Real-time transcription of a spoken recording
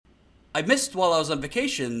I missed while I was on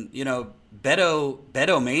vacation,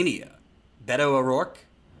 Beto Mania, Beto O'Rourke.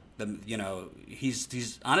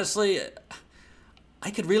 He's honestly,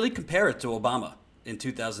 I could really compare it to Obama in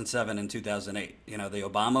 2007 and 2008. The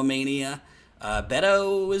Obama mania.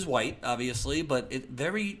 Beto is white, obviously, but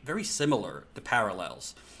very, very similar, the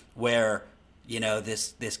parallels, where,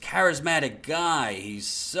 this charismatic guy, he's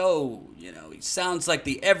so, he sounds like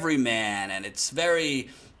the everyman, and it's very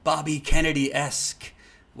Bobby Kennedy-esque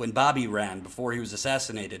when Bobby ran before he was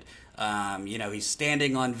assassinated. He's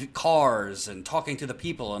standing on cars and talking to the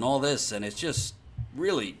people and all this, and it's just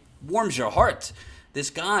really warms your heart. This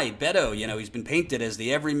guy, Beto, he's been painted as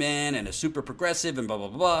the everyman and a super progressive and blah, blah,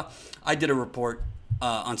 blah. I did a report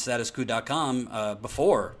on statuscoup.com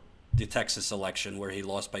before the Texas election where he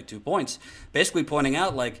lost by 2 points, basically pointing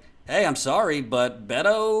out, like, hey, I'm sorry, but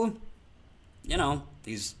Beto,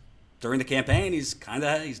 he's during the campaign, he's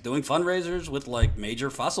doing fundraisers with, like, major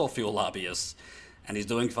fossil fuel lobbyists. And he's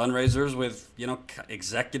doing fundraisers with,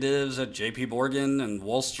 executives at JP Morgan and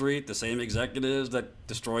Wall Street, the same executives that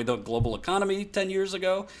destroyed the global economy 10 years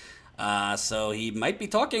ago. So he might be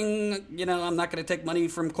talking, I'm not going to take money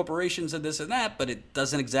from corporations and this and that, but it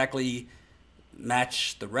doesn't exactly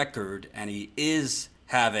match the record. And he is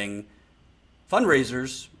having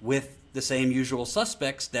fundraisers with the same usual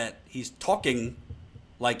suspects that he's talking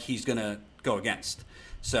like he's going to go against.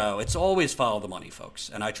 So it's always follow the money,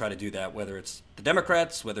 folks. And I try to do that, whether it's the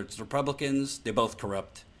Democrats, whether it's the Republicans. They're both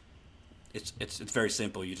corrupt. It's very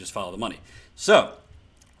simple. You just follow the money. So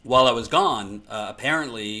while I was gone,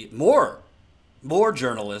 apparently more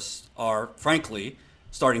journalists are, frankly,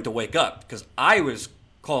 starting to wake up, because I was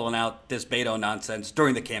calling out this Beto nonsense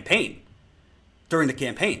during the campaign.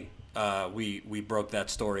 We broke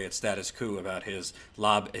that story at Status Coup about his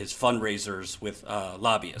fundraisers with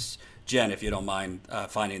lobbyists. Jen, if you don't mind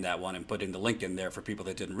finding that one and putting the link in there for people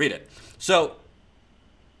that didn't read it. So,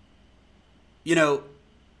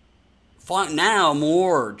 now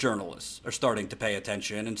more journalists are starting to pay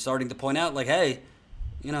attention and starting to point out, like, hey,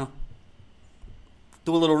 do a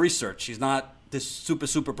little research. He's not this super,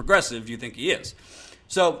 super progressive you think he is.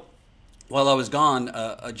 So, while I was gone,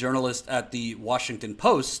 a journalist at the Washington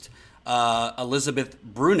Post, Elizabeth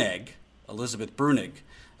Brunig,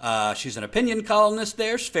 she's an opinion columnist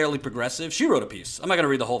there. She's fairly progressive. She wrote a piece. I'm not going to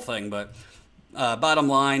read the whole thing, but bottom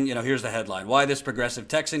line, here's the headline. Why this progressive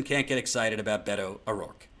Texan can't get excited about Beto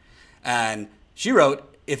O'Rourke. And she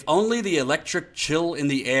wrote, if only the electric chill in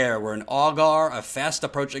the air were an augur of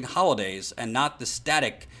fast-approaching holidays and not the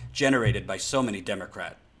static generated by so many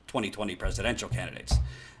Democrat 2020 presidential candidates.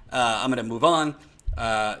 I'm going to move on.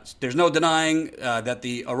 There's no denying that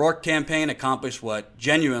the O'Rourke campaign was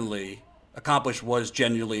genuinely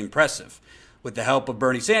impressive. With the help of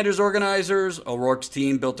Bernie Sanders organizers, O'Rourke's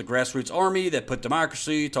team built a grassroots army that put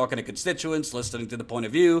democracy, talking to constituents, listening to the point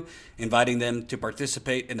of view, inviting them to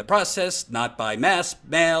participate in the process, not by mass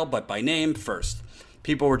mail, but by name first.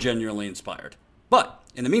 People were genuinely inspired. But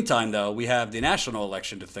in the meantime, though, we have the national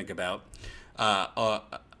election to think about,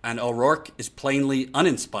 and O'Rourke is plainly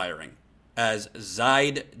uninspiring. As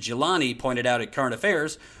Zaid Jilani pointed out at Current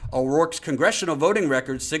Affairs, O'Rourke's congressional voting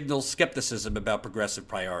record signals skepticism about progressive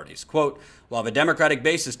priorities. Quote, while the Democratic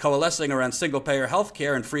base is coalescing around single-payer health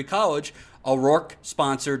care and free college, O'Rourke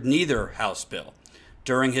sponsored neither House bill.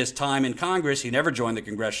 During his time in Congress, he never joined the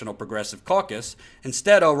Congressional Progressive Caucus.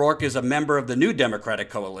 Instead, O'Rourke is a member of the New Democratic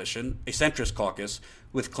Coalition, a centrist caucus,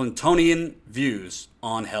 with Clintonian views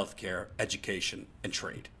on health care, education, and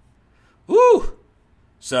trade. Woo!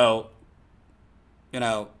 So,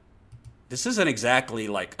 this isn't exactly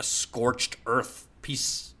like a scorched earth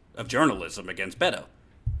piece of journalism against Beto.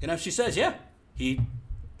 She says, yeah, he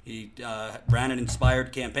ran an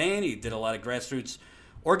inspired campaign. He did a lot of grassroots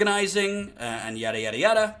organizing and yada, yada,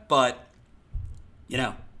 yada. But,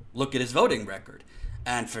 look at his voting record.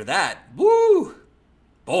 And for that, woo,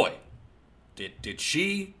 boy, did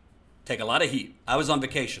she take a lot of heat. I was on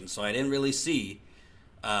vacation, so I didn't really see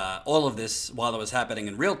all of this while it was happening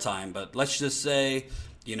in real time. But let's just say,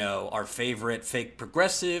 our favorite fake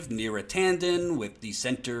progressive, Neera Tanden, with the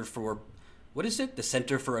Center for, what is it? The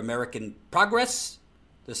Center for American Progress?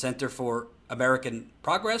 The Center for American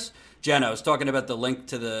Progress? Jen, I was talking about the link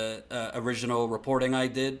to the original reporting I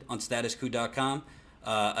did on statuscoup.com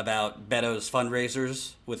about Beto's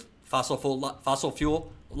fundraisers with fossil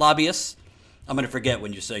fuel lobbyists. I'm going to forget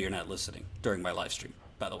when you say you're not listening during my live stream,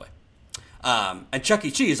 by the way. And Chuck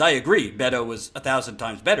E. Cheese, I agree, Beto was 1,000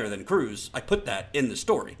 times better than Cruz. I put that in the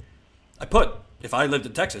story. If I lived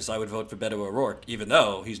in Texas, I would vote for Beto O'Rourke, even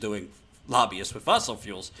though he's doing lobbyists with fossil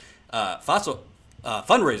fuels,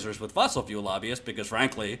 fundraisers with fossil fuel lobbyists, because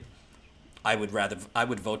frankly, I would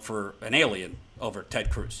vote for an alien over Ted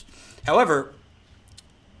Cruz. However,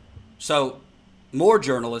 so more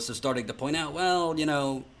journalists are starting to point out, well,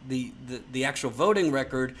 the actual voting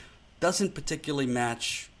record doesn't particularly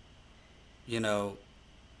match, the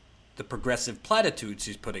progressive platitudes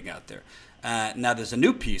he's putting out there. Now there's a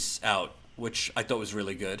new piece out, which I thought was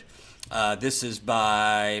really good. This is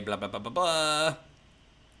by blah, blah, blah, blah, blah.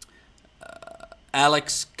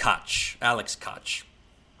 Alex Koch.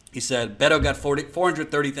 He said, Beto got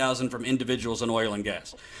 430,000 from individuals in oil and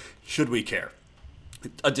gas. Should we care?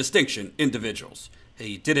 A distinction, individuals.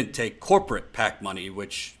 He didn't take corporate PAC money,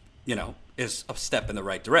 which, is a step in the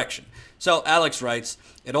right direction. So Alex writes,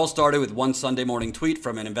 it all started with one Sunday morning tweet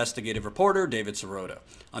from an investigative reporter, David Sirota.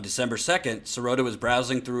 On December 2nd, Sirota was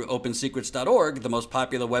browsing through OpenSecrets.org, the most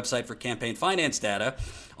popular website for campaign finance data.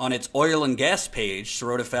 On its oil and gas page,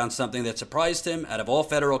 Sirota found something that surprised him. Out of all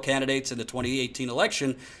federal candidates in the 2018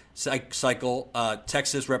 election cycle,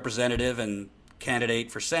 Texas representative and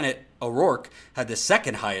candidate for Senate, O'Rourke, had the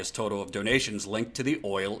second highest total of donations linked to the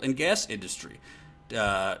oil and gas industry.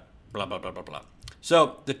 Blah, blah, blah, blah, blah.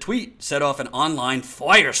 So the tweet set off an online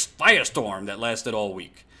firestorm that lasted all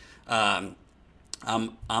week. I'm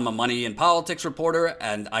a money and politics reporter,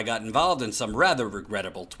 and I got involved in some rather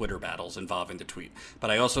regrettable Twitter battles involving the tweet.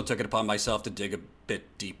 But I also took it upon myself to dig a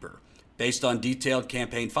bit deeper. Based on detailed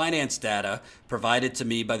campaign finance data provided to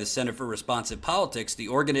me by the Center for Responsive Politics, the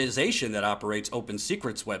organization that operates Open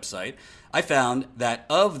Secrets website, I found that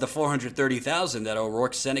of the 430,000 that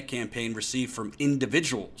O'Rourke's Senate campaign received from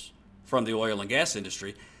individuals from the oil and gas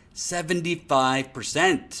industry,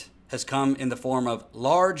 75% has come in the form of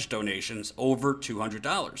large donations over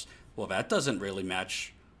 $200. Well, that doesn't really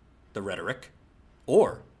match the rhetoric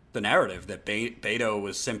or the narrative that Beto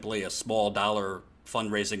was simply a small dollar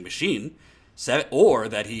fundraising machine, or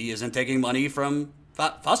that he isn't taking money from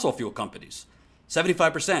fossil fuel companies.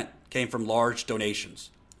 75% came from large donations,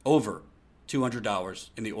 over $200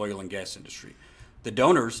 in the oil and gas industry. The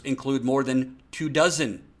donors include more than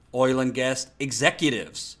 24 oil and gas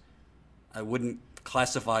executives. I wouldn't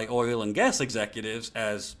classify oil and gas executives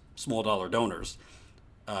as small dollar donors.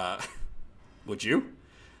 Would you?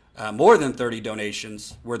 More than 30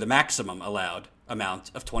 donations were the maximum allowed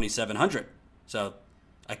amount of $2,700. So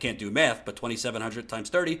I can't do math, but 2,700 times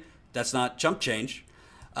 30, that's not chump change.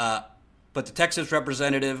 But the Texas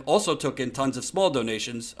representative also took in tons of small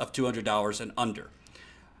donations of $200 and under.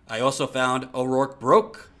 I also found O'Rourke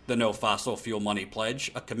broke the No Fossil Fuel Money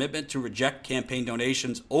Pledge, a commitment to reject campaign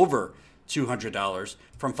donations over $200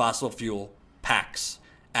 from fossil fuel PACs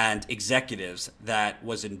and executives that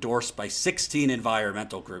was endorsed by 16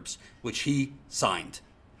 environmental groups, which he signed.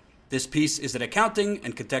 This piece is an accounting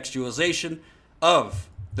and contextualization of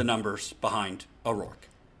the numbers behind O'Rourke.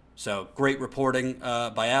 So great reporting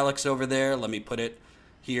by Alex over there. Let me put it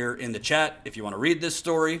here in the chat if you want to read this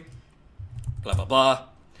story. Blah, blah, blah.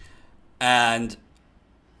 And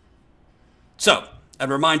so, a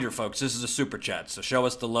reminder, folks, this is a super chat, so show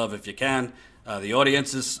us the love if you can. The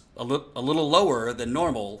audience is a little lower than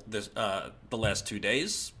normal the last 2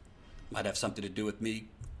 days. Might have something to do with me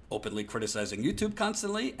openly criticizing YouTube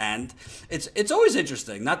constantly, and it's always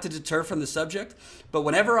interesting, not to deter from the subject, but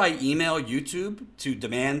whenever I email YouTube to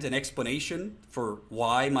demand an explanation for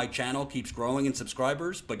why my channel keeps growing in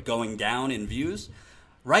subscribers but going down in views,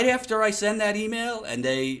 right after I send that email and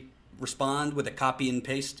they respond with a copy and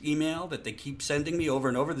paste email that they keep sending me over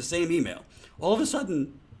and over, the same email, all of a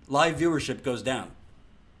sudden live viewership goes down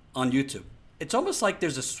on YouTube. It's almost like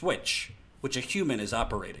there's a switch which a human is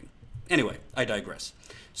operating. Anyway, I digress.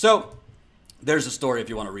 So there's a story if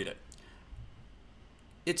you want to read it.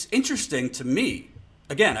 It's interesting to me.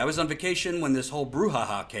 Again, I was on vacation when this whole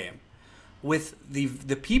brouhaha came with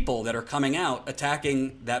the people that are coming out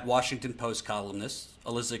attacking that Washington Post columnist,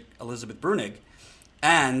 Elizabeth Brunig,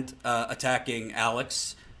 and attacking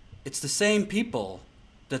Alex. It's the same people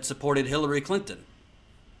that supported Hillary Clinton.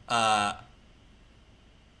 I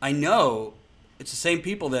know it's the same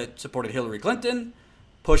people that supported Hillary Clinton,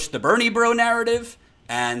 pushed the Bernie bro narrative,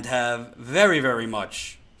 and have very, very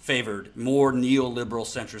much favored more neoliberal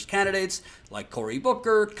centrist candidates like Cory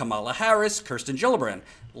Booker, Kamala Harris, Kirsten Gillibrand,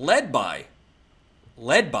 led by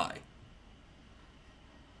Neera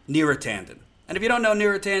Tanden. And if you don't know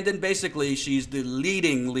Neera Tanden, basically she's the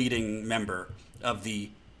leading member of the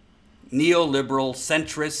neoliberal,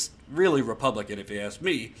 centrist, really Republican, if you ask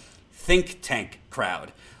me, think tank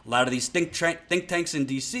crowd. A lot of these think tanks in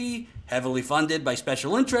D.C., heavily funded by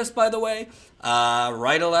special interests, by the way,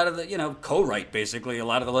 write a lot of the, co-write basically a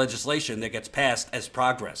lot of the legislation that gets passed as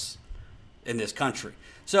progress in this country.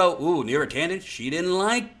 So, Neera Tanden, she didn't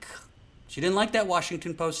like She didn't like that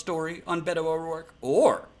Washington Post story on Beto O'Rourke,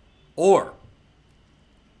 or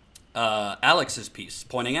Alex's piece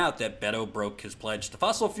pointing out that Beto broke his pledge to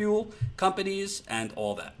fossil fuel companies and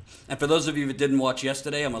all that. And for those of you that didn't watch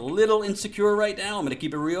yesterday, I'm a little insecure right now. I'm going to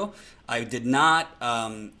keep it real. I did not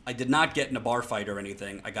get in a bar fight or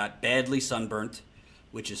anything. I got badly sunburnt,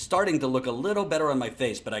 which is starting to look a little better on my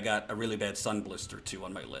face, but I got a really bad sun blister too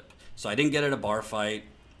on my lip. So I didn't get in a bar fight,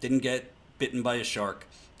 didn't get bitten by a shark.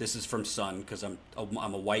 This is from sun because I'm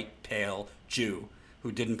a white, pale Jew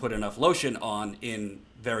who didn't put enough lotion on in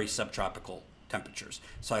very subtropical temperatures.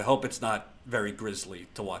 So I hope it's not very grisly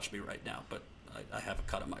to watch me right now, but I have a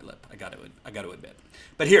cut on my lip. I got to admit.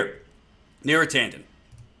 But here, Neera Tanden.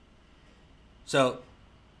 So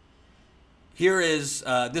here is,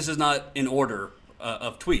 this is not in order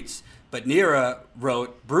of tweets, but Neera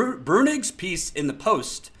wrote, Brunig's piece in the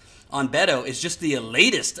Post on Beto is just the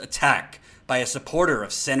latest attack by a supporter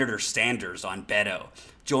of Senator Sanders on Beto,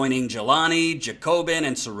 joining Jelani, Jacobin,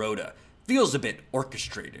 and Sirota. Feels a bit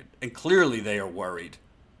orchestrated, and clearly they are worried.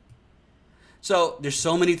 So there's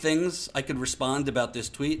so many things I could respond about this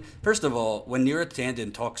tweet. First of all, when Neera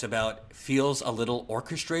Tanden talks about feels a little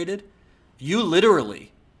orchestrated, you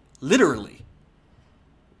literally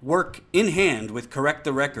work in hand with Correct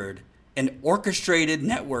the Record, an orchestrated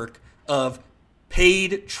network of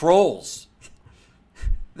paid trolls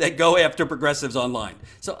that go after progressives online.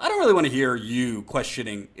 So I don't really want to hear you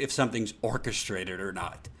questioning if something's orchestrated or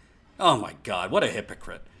not. Oh my God, what a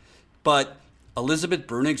hypocrite. But Elizabeth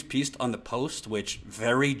Brunig's piece on the Post, which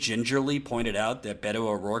very gingerly pointed out that Beto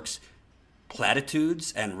O'Rourke's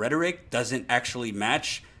platitudes and rhetoric doesn't actually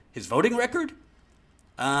match his voting record,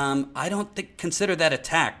 I don't consider that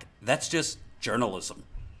attack. That's just journalism.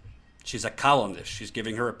 She's a columnist. She's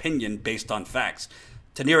giving her opinion based on facts.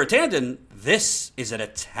 To Neera Tanden, this is an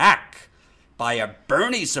attack by a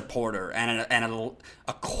Bernie supporter and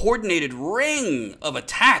a coordinated ring of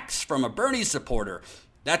attacks from a Bernie supporter.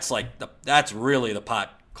 That's really the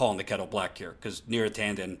pot calling the kettle black here, because Neera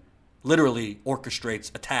Tanden literally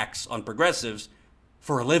orchestrates attacks on progressives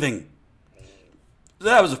for a living. So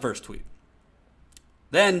that was the first tweet.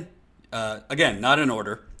 Then, again, not in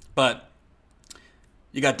order, but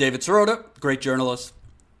you got David Sirota, great journalist,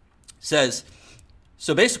 says,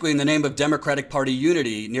 so basically in the name of Democratic Party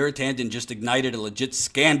unity, Neera Tanden just ignited a legit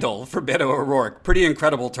scandal for Beto O'Rourke. Pretty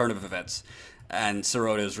incredible turn of events. And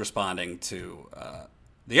Sirota is responding to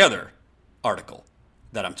the other article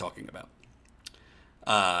that I'm talking about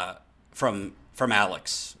from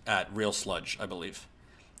Alex at Real Sludge, I believe.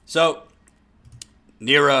 So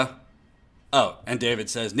Neera, and David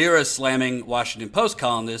says, Neera is slamming Washington Post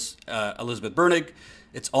columnist Elizabeth Brunig.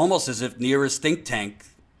 It's almost as if Neera's think tank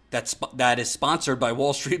that is sponsored by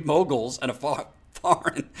Wall Street moguls and a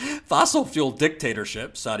foreign fossil fuel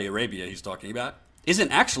dictatorship, Saudi Arabia he's talking about,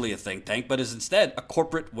 isn't actually a think tank, but is instead a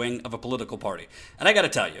corporate wing of a political party. And I got to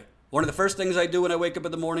tell you, one of the first things I do when I wake up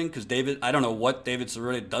in the morning, because I don't know what David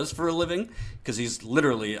Sirota does for a living, because he's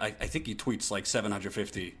literally, I think he tweets like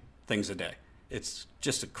 750 things a day. It's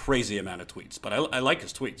just a crazy amount of tweets. But I like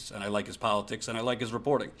his tweets, and I like his politics, and I like his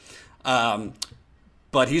reporting.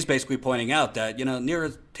 But he's basically pointing out that,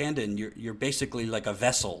 Neera Tanden, you're basically like a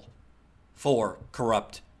vessel for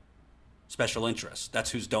corrupt special interests.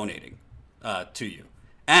 That's who's donating to you.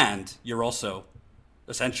 And you're also,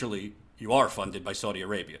 essentially, you are funded by Saudi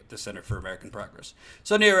Arabia, the Center for American Progress.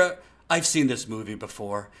 So Neera, I've seen this movie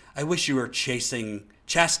before. I wish you were chastising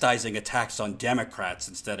attacks on Democrats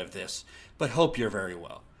instead of this, but hope you're very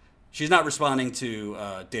well. She's not responding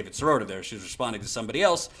to David Sirota there. She's responding to somebody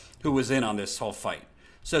else who was in on this whole fight.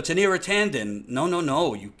 So to Neera Tanden,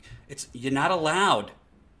 no. You're not allowed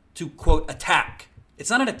to, quote, attack.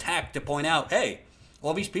 It's not an attack to point out, hey,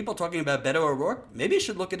 all these people talking about Beto O'Rourke, maybe you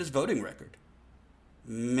should look at his voting record.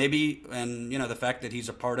 Maybe, and, the fact that he's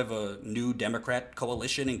a part of a new Democrat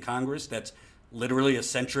coalition in Congress that's literally a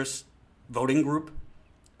centrist voting group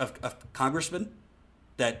of congressmen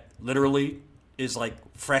that literally is like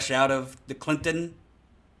fresh out of the Clinton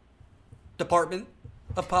department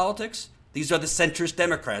of politics. These are the centrist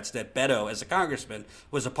Democrats that Beto, as a congressman,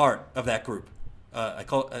 was a part of that group.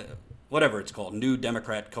 Whatever it's called, New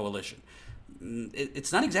Democrat Coalition.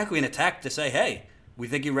 It's not exactly an attack to say, hey, we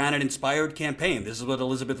think he ran an inspired campaign. This is what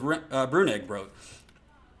Elizabeth Brunig wrote.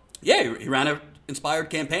 Yeah, he ran an inspired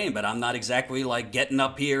campaign, but I'm not exactly like getting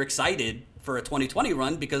up here excited for a 2020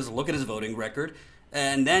 run because look at his voting record.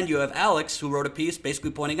 And then you have Alex, who wrote a piece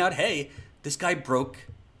basically pointing out, hey, this guy broke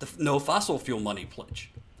the no fossil fuel money pledge.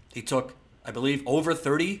 He took, I believe, over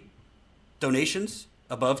 30 donations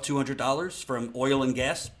above $200 from oil and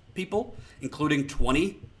gas people, including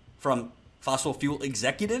 20 from fossil fuel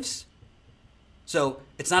executives. So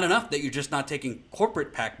it's not enough that you're just not taking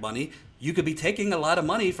corporate PAC money. You could be taking a lot of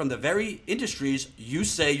money from the very industries you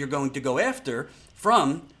say you're going to go after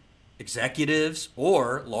from executives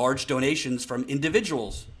or large donations from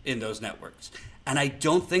individuals in those networks. And I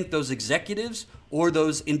don't think those executives or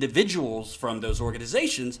those individuals from those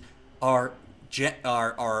organizations are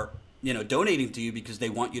donating to you because they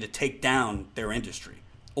want you to take down their industry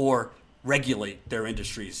or regulate their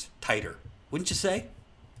industries tighter. Wouldn't you say?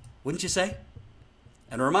 Wouldn't you say?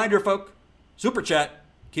 And a reminder, folk, super chat,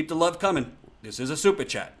 keep the love coming. This is a super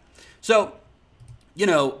chat. So,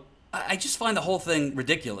 I just find the whole thing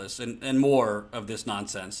ridiculous and more of this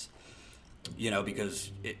nonsense,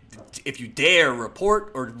 because if you dare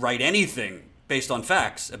report or write anything based on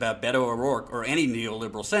facts about Beto O'Rourke or any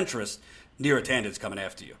neoliberal centrist, Neera Tanden's coming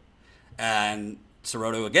after you. And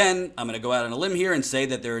Sirotto, again, I'm going to go out on a limb here and say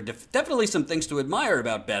that there are definitely some things to admire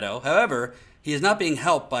about Beto. However, he is not being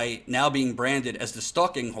helped by now being branded as the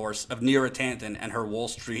stalking horse of Neera Tanden and her Wall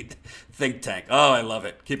Street think tank. Oh, I love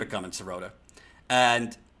it. Keep it coming, Sirotto.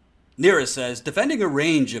 And Neera says, defending a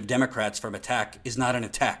range of Democrats from attack is not an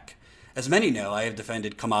attack. As many know, I have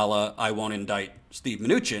defended Kamala, I won't indict, Steve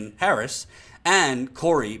Mnuchin, Harris, and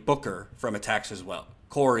Cory Booker from attacks as well.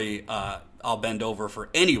 Cory, I'll bend over for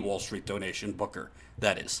any Wall Street donation, Booker,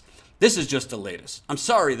 that is. This is just the latest. I'm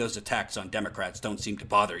sorry those attacks on Democrats don't seem to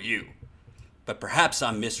bother you, but perhaps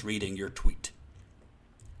I'm misreading your tweet.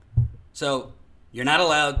 So you're not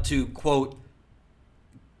allowed to, quote,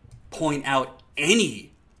 point out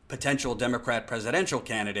any potential Democrat presidential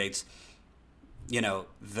candidates,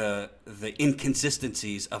 the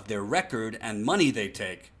inconsistencies of their record and money they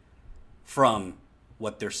take from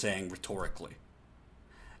what they're saying rhetorically.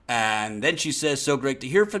 And then she says, so great to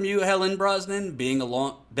hear from you, Helen Brosnan, been a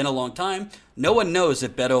long time. No one knows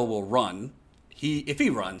if Beto will run. If he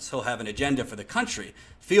runs, he'll have an agenda for the country.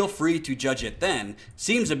 Feel free to judge it then.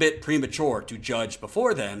 Seems a bit premature to judge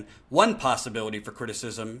before then. One possibility for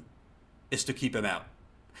criticism is to keep him out.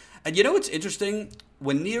 And what's interesting?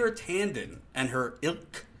 When Neera Tanden and her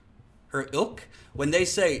ilk, when they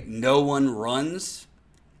say no one runs,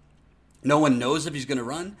 no one knows if he's going to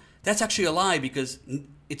run, that's actually a lie, because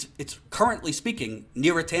it's currently speaking,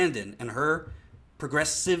 Neera Tanden and her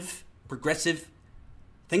progressive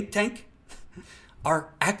think tank are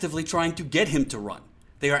actively trying to get him to run.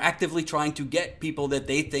 They are actively trying to get people that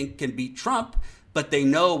they think can beat Trump, but they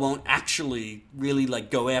know won't actually really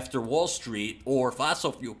go after Wall Street or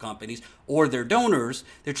fossil fuel companies or their donors.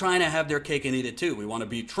 They're trying to have their cake and eat it too. We want to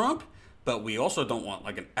beat Trump, but we also don't want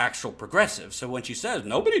an actual progressive. So when she says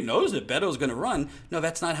nobody knows that Beto's going to run, no,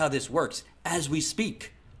 that's not how this works. As we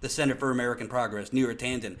speak, the Center for American Progress, Neera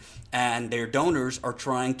Tanden, and their donors are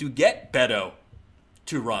trying to get Beto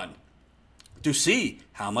to run, to see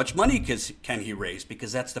how much money can he raise,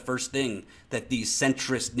 because that's the first thing that these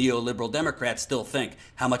centrist neoliberal Democrats still think.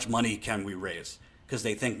 How much money can we raise? Because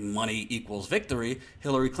they think money equals victory.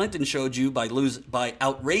 Hillary Clinton showed you by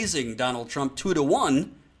outraising Donald Trump 2-1.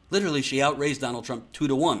 Literally, she outraised Donald Trump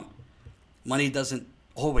 2-1. Money doesn't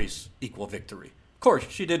always equal victory. Of course,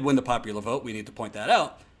 she did win the popular vote. We need to point that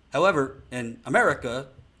out. However, in America,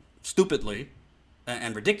 stupidly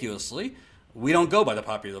and ridiculously, we don't go by the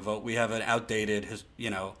popular vote. We have an outdated,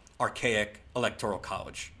 archaic electoral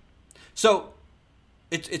college. So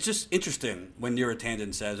it's just interesting when Neera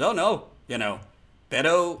Tanden says, oh, no,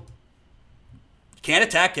 Beto can't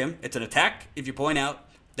attack him. It's an attack if you point out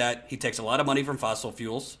that he takes a lot of money from fossil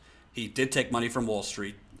fuels. He did take money from Wall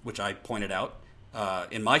Street, which I pointed out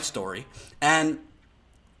in my story. And,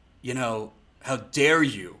 how dare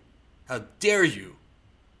you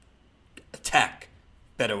attack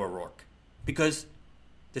Beto O'Rourke? Because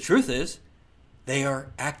the truth is, they are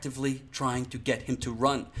actively trying to get him to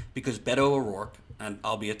run. Because Beto O'Rourke, and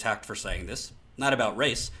I'll be attacked for saying this, not about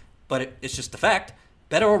race, but it's just the fact,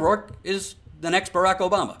 Beto O'Rourke is the next Barack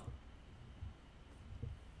Obama.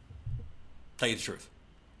 Tell you the truth.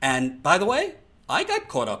 And by the way, I got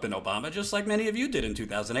caught up in Obama just like many of you did in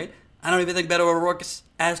 2008. I don't even think Beto O'Rourke is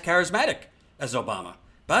as charismatic as Obama.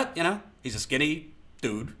 But, he's a skinny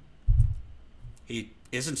dude. He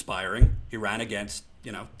is inspiring. He ran against,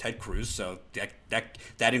 Ted Cruz, so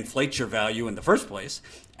that inflates your value in the first place.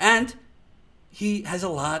 And he has a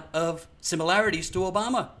lot of similarities to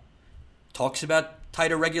Obama. Talks about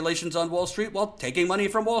tighter regulations on Wall Street while taking money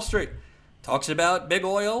from Wall Street. Talks about big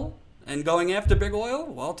oil and going after big oil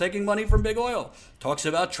while taking money from big oil. Talks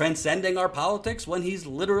about transcending our politics when he's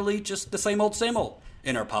literally just the same old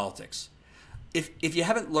in our politics. If you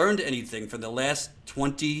haven't learned anything from the last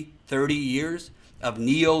 20, 30 years of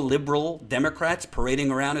neoliberal Democrats parading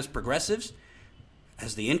around as progressives,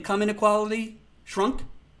 has the income inequality shrunk?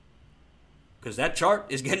 because that chart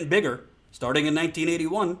is getting bigger starting in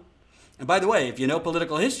 1981. And by the way, if you know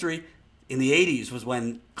political history, in the 80s was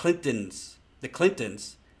when the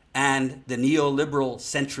Clintons and the neoliberal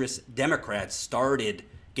centrist Democrats started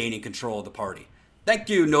gaining control of the party. Thank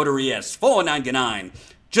you, Notary S. $4.99.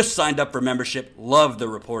 Just signed up for membership. Love the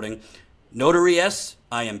reporting. Notary S,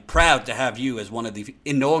 I am proud to have you as one of the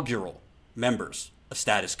inaugural members of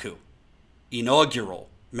Status Coup. Inaugural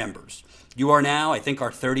members. You are now, I think,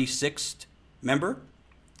 our 36th member.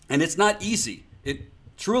 And it's not easy. It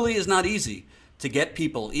truly is not easy to get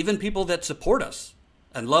people, even people that support us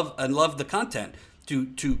and love the content,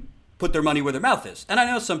 to put their money where their mouth is. And I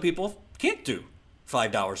know some people can't do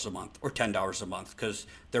 $5 a month or $10 a month because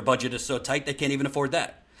their budget is so tight they can't even afford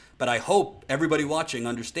that. But I hope everybody watching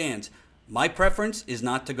understands my preference is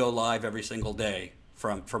not to go live every single day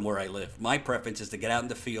from where I live. My preference is to get out in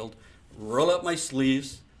the field, roll up my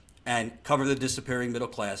sleeves, and cover the disappearing middle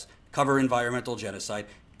class, cover environmental genocide,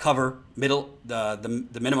 cover the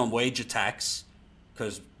minimum wage attacks,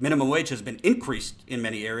 because minimum wage has been increased in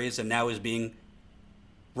many areas and now is being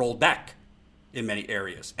rolled back in many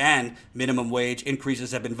areas. And minimum wage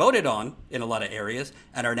increases have been voted on in a lot of areas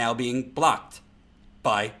and are now being blocked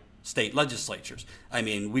by state legislatures. I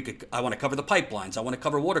mean, I want to cover the pipelines. I want to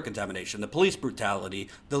cover water contamination, the police brutality,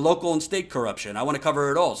 the local and state corruption. I want to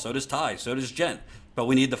cover it all. So does Ty. So does Jen. But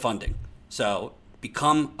we need the funding. So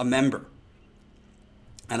become a member.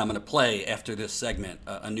 And I'm going to play after this segment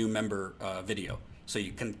a new member video, so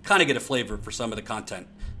you can kind of get a flavor for some of the content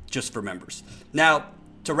just for members. Now,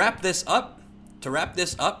 to wrap this up,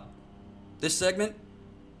 this segment,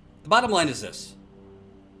 the bottom line is this.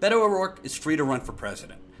 Beto O'Rourke is free to run for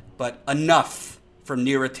president, but enough from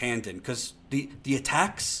Neera Tanden, because the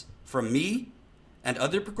attacks from me and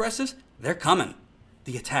other progressives, they're coming.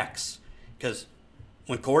 The attacks. Because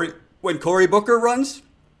when Cory Booker runs,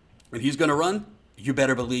 when he's going to run, you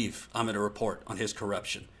better believe I'm going to report on his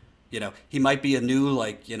corruption. You know, he might be a new,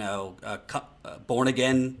 born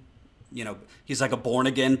again, he's like a born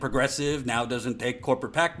again progressive, now doesn't take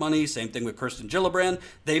corporate PAC money. Same thing with Kirsten Gillibrand.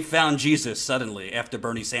 They found Jesus suddenly after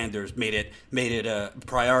Bernie Sanders made it a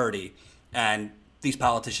priority. And these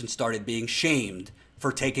politicians started being shamed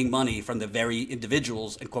for taking money from the very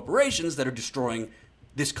individuals and corporations that are destroying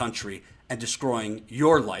this country and destroying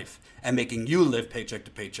your life and making you live paycheck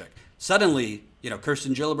to paycheck. Suddenly,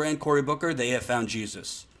 Kirsten Gillibrand, Cory Booker, they have found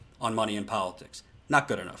Jesus on money in politics. Not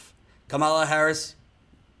good enough. Kamala Harris,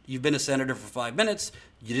 you've been a senator for 5 minutes.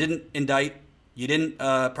 You didn't indict. You didn't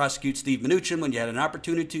prosecute Steve Mnuchin when you had an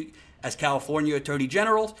opportunity as California Attorney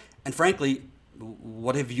General. And frankly,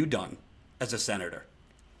 what have you done as a senator?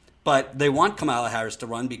 But they want Kamala Harris to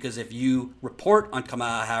run because if you report on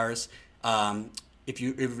Kamala Harris, if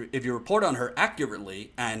you report on her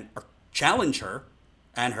accurately and challenge her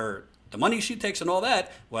and the money she takes and all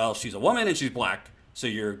that, well, she's a woman and she's black, so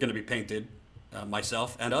you're going to be painted,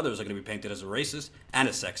 myself and others are going to be painted as a racist and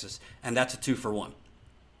a sexist, and that's a 2 for 1.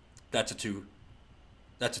 That's a two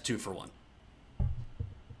for 1.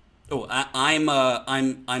 Oh,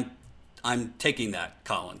 I'm taking that,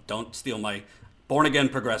 Colin. Don't steal my born again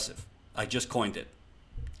progressive. I just coined it.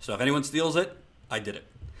 So if anyone steals it, I did it.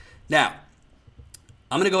 Now,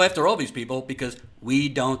 I'm going to go after all these people because we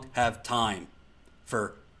don't have time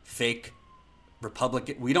for fake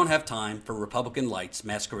Republican. We don't have time for Republican lights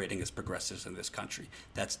masquerading as progressives in this country.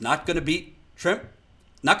 That's not going to beat Trump.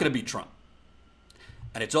 Not going to beat Trump.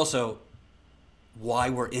 And it's also why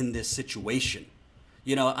we're in this situation.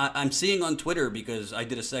 I'm seeing on Twitter, because I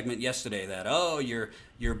did a segment yesterday that,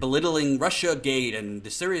 you're belittling Russiagate and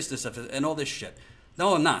the seriousness of it and all this shit.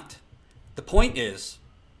 No, I'm not. The point is,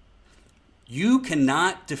 you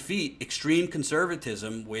cannot defeat extreme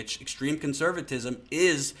conservatism, which extreme conservatism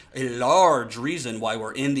is a large reason why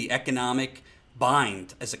we're in the economic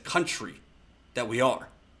bind as a country that we are.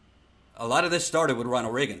 A lot of this started with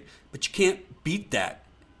Ronald Reagan, but you can't beat that.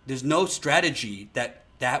 There's no strategy that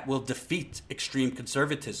will defeat extreme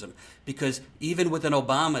conservatism, because even with an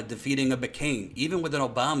Obama defeating a McCain, even with an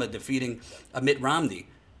Obama defeating a Mitt Romney,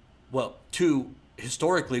 well, two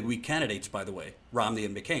historically weak candidates, by the way, Romney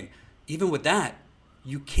and McCain, even with that,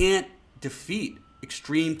 you can't defeat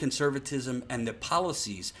extreme conservatism and the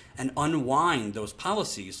policies and unwind those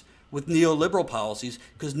policies with neoliberal policies,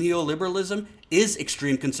 because neoliberalism is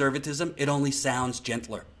extreme conservatism. It only sounds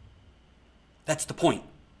gentler. That's the point.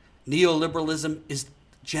 Neoliberalism is,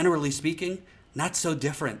 generally speaking, not so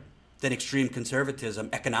different than extreme conservatism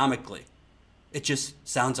economically. It just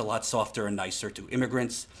sounds a lot softer and nicer to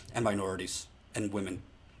immigrants and minorities and women.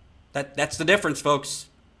 That's the difference, folks.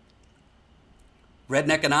 Red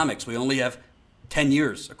in economics, we only have 10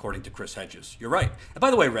 years, according to Chris Hedges. You're right. And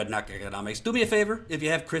by the way, Redneck Economics, do me a favor. If you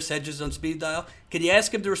have Chris Hedges on speed dial, can you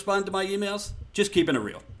ask him to respond to my emails? Just keeping it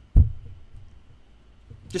real.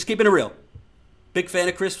 Just keeping it real. Big fan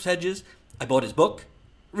of Chris Hedges. I bought his book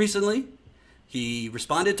recently. He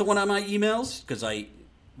responded to one of my emails because I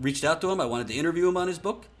reached out to him. I wanted to interview him on his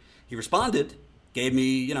book. He responded, gave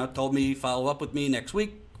me, told me follow up with me next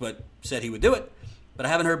week, but said he would do it. But I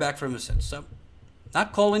haven't heard back from him since. So,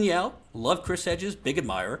 not calling you out. Love Chris Hedges, big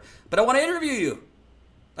admirer. But I want to interview you.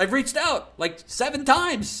 I've reached out like 7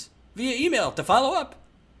 times via email to follow up.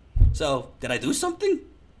 So, did I do something?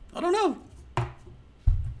 I don't know.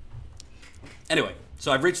 Anyway,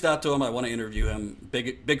 so I've reached out to him. I want to interview him.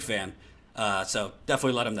 Big fan. So,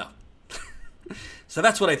 definitely let him know. So,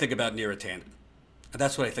 that's what I think about Neera Tanden.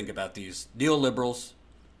 That's what I think about these neoliberals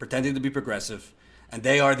pretending to be progressive. And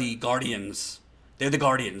they are the guardians. They're the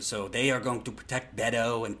guardians, so they are going to protect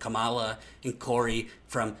Beto and Kamala and Cory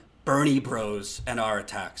from Bernie bros and our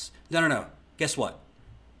attacks. No. Guess what?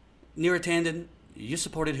 Neera Tanden, you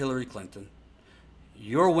supported Hillary Clinton.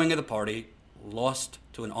 Your wing of the party lost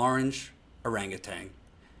to an orange orangutan,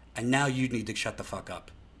 and now you need to shut the fuck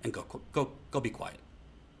up and go be quiet.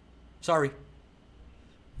 Sorry.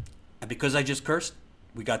 And because I just cursed,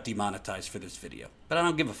 we got demonetized for this video. But I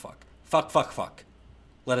don't give a fuck. Fuck.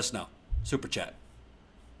 Let us know. Super chat.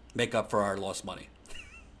 Make up for our lost money.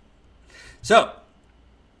 So,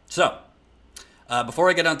 before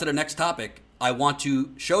I get on to the next topic, I want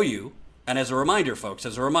to show you, and as a reminder, folks,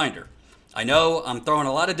 I know I'm throwing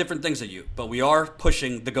a lot of different things at you, but we are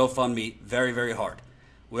pushing the GoFundMe very, very hard.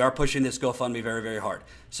 We are pushing this GoFundMe very, very hard.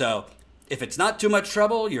 So, if it's not too much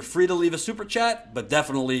trouble, you're free to leave a super chat, but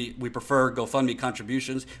definitely we prefer GoFundMe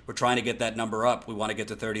contributions. We're trying to get that number up. We want to get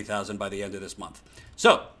to 30,000 by the end of this month.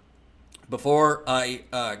 So, before I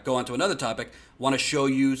go on to another topic, I want to show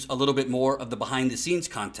you a little bit more of the behind-the-scenes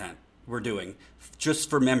content we're doing just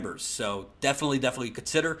for members. So definitely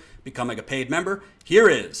consider becoming a paid member. Here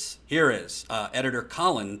is editor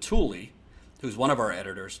Colin Tooley, who's one of our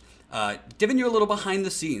editors, giving you a little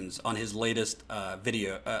behind-the-scenes on his latest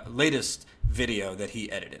video that he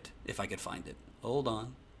edited, if I could find it. Hold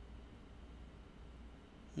on.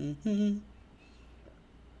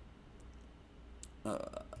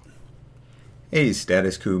 Hey,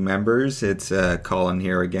 Status Quo members, it's Colin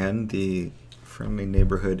here again, the friendly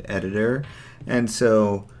neighborhood editor. And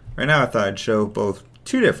so, right now I thought I'd show both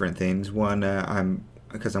 2 different things. One,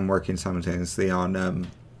 because I'm working simultaneously on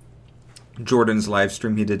Jordan's live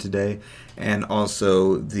stream he did today, and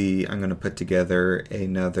also I'm going to put together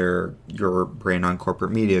another Your Brain on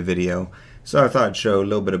Corporate Media video. So I thought I'd show a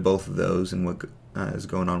little bit of both of those and what is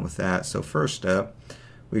going on with that. So first up,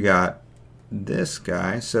 we got this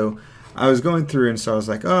guy. So I was going through, and so I was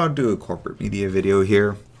like, I'll do a corporate media video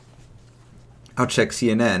here. I'll check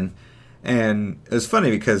CNN. And it was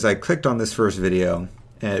funny because I clicked on this first video,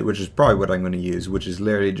 which is probably what I'm going to use, which is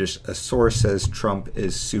literally just a source says Trump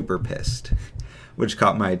is super pissed, which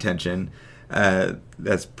caught my attention.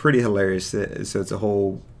 That's pretty hilarious. So it's a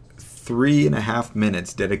whole 3.5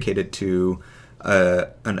 minutes dedicated to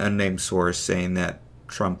an unnamed source saying that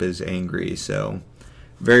Trump is angry. So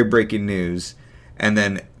very breaking news. And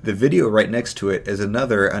then the video right next to it is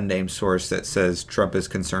another unnamed source that says Trump is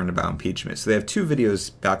concerned about impeachment. So they have 2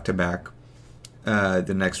 videos back to back.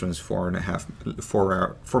 The next one's 4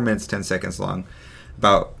 minutes, 10 seconds long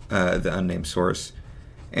about the unnamed source.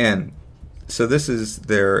 And so this is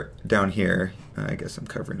their, down here, I guess I'm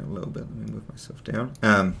covering it a little bit. Let me move myself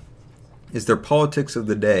down. Is their politics of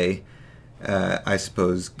the day, I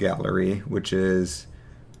suppose, gallery, which is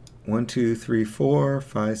 1, 2, 3, 4,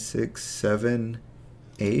 5, 6, 7,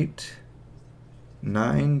 8,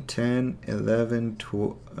 9, 10, 11,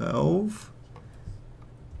 12.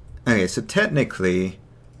 Okay, so technically,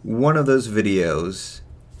 one of those videos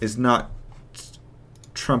is not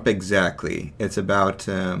Trump exactly. It's about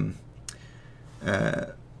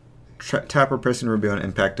Tapper, President Rubio, and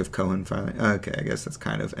impact of Cohen filing. Okay, I guess that's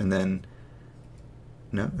kind of, and then,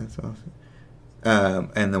 no, that's awesome.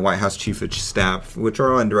 And the White House Chief of Staff, which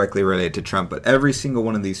are all indirectly related to Trump. But every single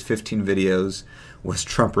one of these 15 videos was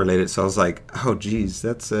Trump related. So I was like, oh, geez,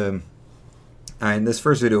 that's... and this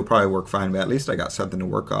first video will probably work fine, but at least I got something to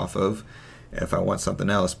work off of if I want something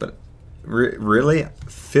else. But really,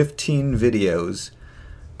 15 videos,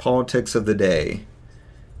 politics of the day,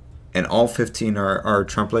 and all 15 are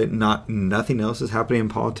Trump related. Nothing else is happening in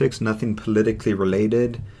politics, nothing politically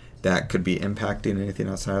related that could be impacting anything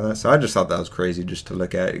outside of that. So I just thought that was crazy just to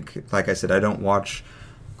look at. Like I said, I don't watch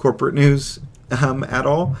corporate news at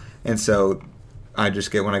all. And so I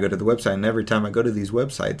just get when I go to the website, and every time I go to these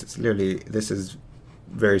websites, it's literally, this is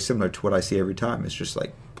very similar to what I see every time. It's just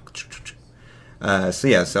like,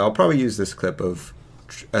 so I'll probably use this clip of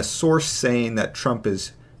a source saying that Trump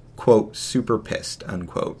is, quote, super pissed,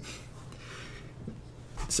 unquote.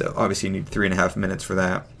 So obviously you need 3.5 minutes for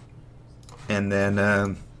that. And then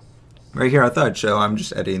right here, I thought I'd show, I'm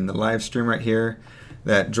just editing the live stream right here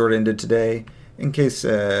that Jordan did today, in case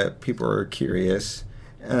people are curious.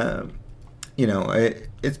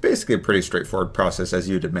 It's basically a pretty straightforward process, as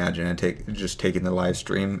you'd imagine. Just taking the live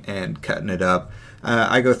stream and cutting it up.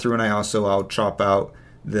 I go through and I'll chop out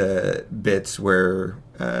the bits where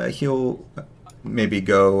he'll maybe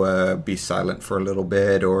go be silent for a little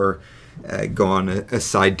bit, or go on a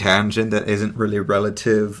side tangent that isn't really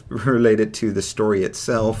related to the story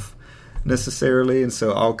itself necessarily. And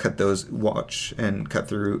so I'll cut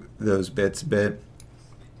through those bits a bit.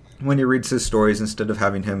 When he reads his stories, instead of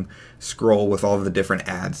having him scroll with all of the different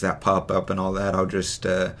ads that pop up and all that, I'll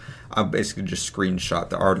basically just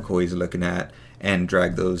screenshot the article he's looking at and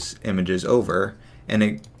drag those images over.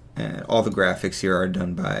 And all the graphics here are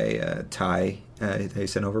done by Ty. They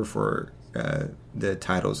sent over for the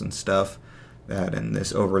titles and stuff, that and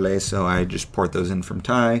this overlay. So I just port those in from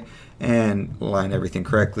Ty and line everything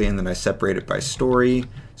correctly, and then I separate it by story.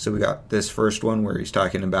 So we got this first one where he's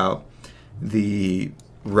talking about the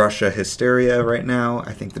Russia hysteria right now.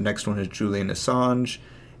 I think the next one is Julian Assange,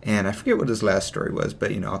 and I forget what his last story was,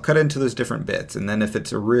 but I'll cut into those different bits, and then if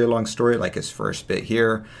it's a real long story like his first bit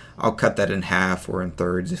here, I'll cut that in half or in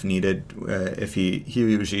thirds if needed. If he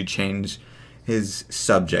usually change his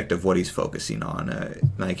subject of what he's focusing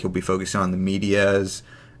on, like he'll be focusing on the media's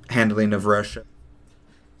handling of Russia.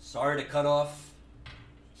 Sorry to cut off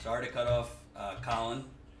Colin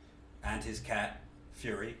and his cat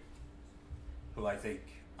Fury, who I think,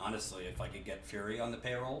 honestly, if I could get Fury on the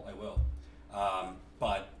payroll, I will.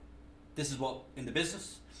 But this is what, in the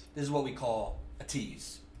business, this is what we call a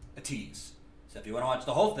tease. A tease. So if you want to watch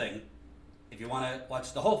the whole thing,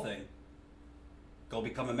 go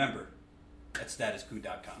become a member at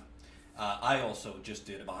statuscoup.com. I also just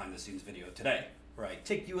did a behind-the-scenes video today, where I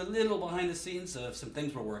take you a little behind the scenes of some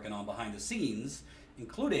things we're working on behind the scenes,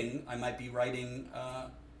 including I might be writing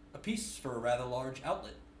a piece for a rather large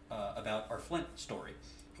outlet about our Flint story.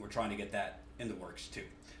 We're trying to get that in the works too.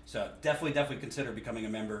 So definitely consider becoming a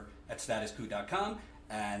member at statuscoup.com.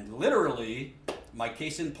 And literally, my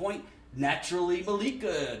case in point, Naturally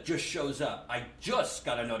Malika just shows up. I just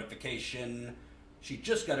got a notification. She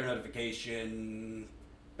just got a notification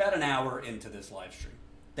about an hour into this live stream.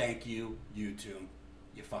 Thank you, YouTube,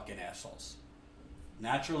 you fucking assholes.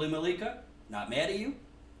 Naturally Malika, not mad at you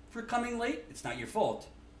for coming late. It's not your fault.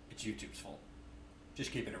 It's YouTube's fault.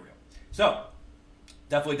 Just keeping it real. So,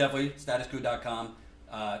 definitely, statuscoup.com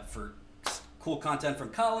for cool content from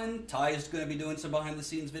Colin. Ty is going to be doing some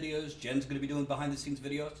behind-the-scenes videos. Jen's going to be doing behind-the-scenes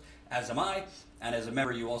videos, as am I. And as a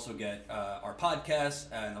member, you also get our podcast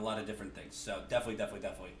and a lot of different things. So, definitely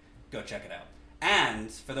go check it out. And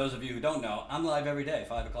for those of you who don't know, I'm live every day,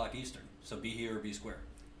 5 o'clock Eastern. So, be here or be square.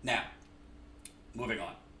 Now, moving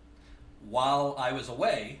on. While I was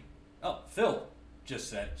away, Phil just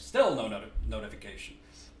said, still no notification.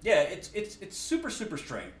 Yeah, it's super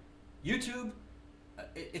strange. YouTube,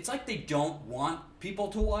 it's like they don't want people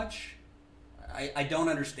to watch. I don't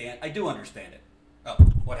understand. I do understand it. Oh,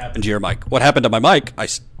 what happened to your mic? What happened to my mic? I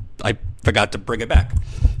forgot to bring it back.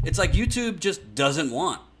 It's like YouTube just doesn't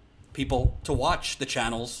want people to watch the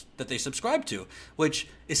channels that they subscribe to, which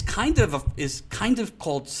is kind of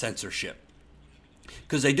called censorship.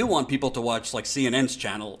 Because they do want people to watch like CNN's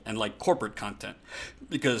channel and like corporate content,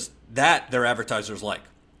 because that their advertisers like.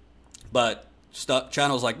 But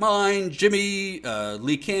channels like mine, Jimmy,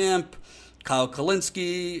 Lee Camp, Kyle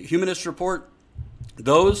Kalinske, Humanist Report,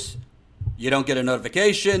 those, you don't get a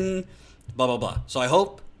notification, blah, blah, blah. So I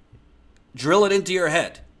hope, drill it into your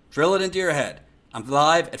head. I'm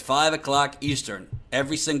live at 5 o'clock Eastern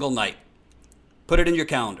every single night. Put it in your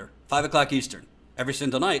calendar, 5 o'clock Eastern every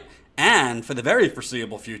single night. And for the very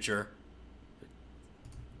foreseeable future,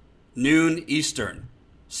 noon Eastern,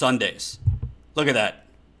 Sundays. Look at that.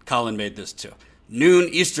 Colin made this too. Noon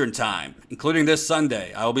Eastern time, including this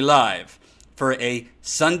Sunday, I will be live for a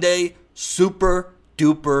Sunday super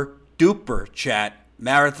duper chat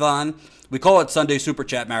marathon. We call it Sunday Super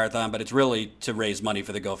Chat Marathon, but it's really to raise money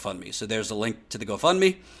for the GoFundMe. So there's a link to the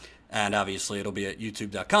GoFundMe, and obviously it'll be at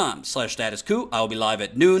youtube.com/statuscoup. I will be live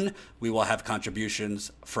at noon. We will have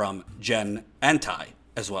contributions from Jen and Ty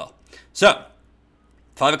as well. So,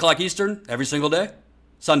 5 o'clock Eastern every single day,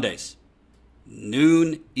 Sundays,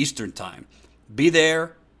 noon Eastern time. Be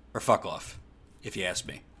there or fuck off, if you ask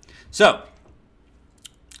me. So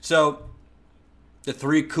the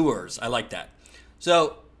three cours, I like that.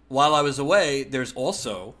 So while I was away, there's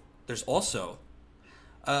also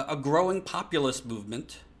a growing populist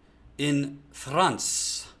movement in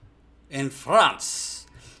France. In France.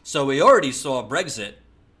 So we already saw Brexit,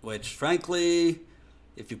 which frankly,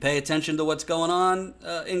 if you pay attention to what's going on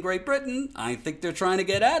in Great Britain, I think they're trying to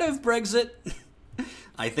get out of Brexit.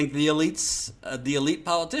 I think the elites, the elite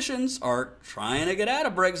politicians are trying to get out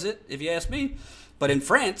of Brexit, if you ask me. But in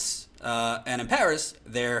France and in Paris,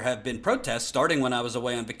 there have been protests starting when I was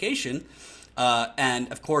away on vacation.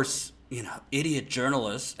 And of course, idiot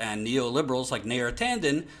journalists and neoliberals like Neera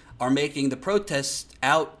Tanden are making the protests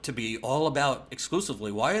out to be all about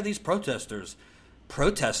exclusively, why are these protesters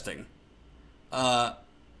protesting a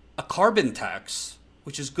carbon tax,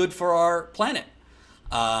 which is good for our planet?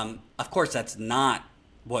 Of course, that's not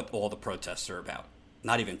what all the protests are about.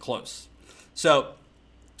 Not even close. So,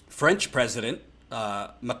 French President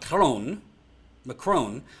Macron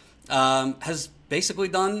has basically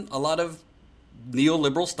done a lot of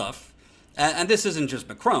neoliberal stuff. And this isn't just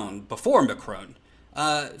Macron. Before Macron,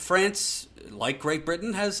 France, like Great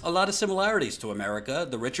Britain, has a lot of similarities to America.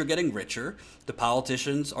 The rich are getting richer. The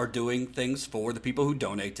politicians are doing things for the people who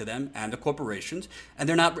donate to them and the corporations, and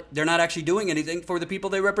they're not actually doing anything for the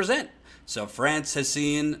people they represent. So France has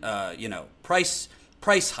seen, price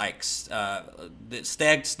hikes,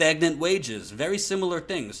 stagnant wages, very similar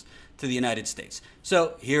things to the United States.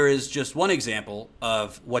 So here is just one example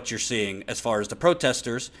of what you're seeing as far as the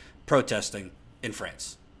protesters protesting in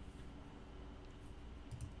France.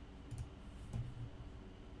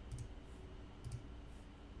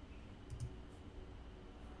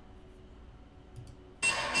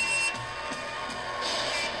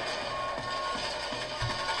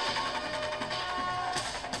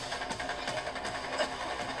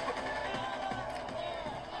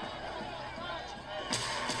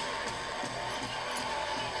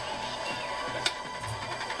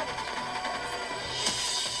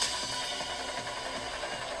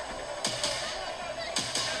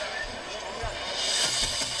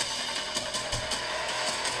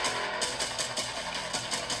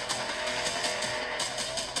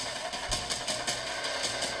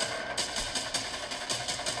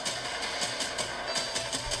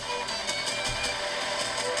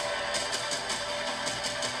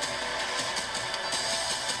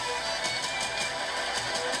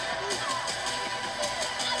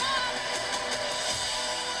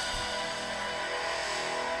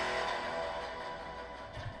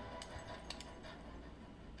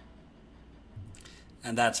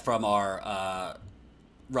 And that's from our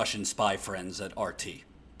Russian spy friends at RT.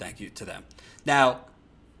 Thank you to them. Now,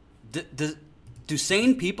 do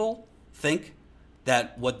sane people think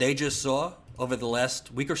that what they just saw over the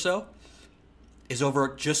last week or so is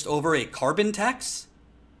just over a carbon tax?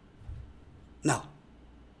 No.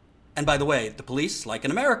 And by the way, the police, like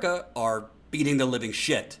in America, are beating the living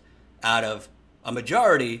shit out of a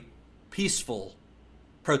majority peaceful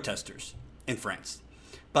protesters in France.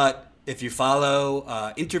 But if you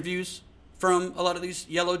follow interviews from a lot of these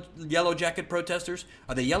yellow jacket protesters,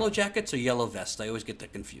 are they yellow jackets or yellow vests? I always get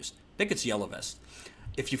that confused. I think it's yellow vest.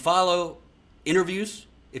 If you follow interviews,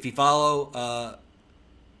 if you follow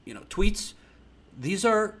tweets, these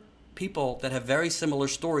are people that have very similar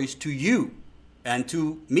stories to you and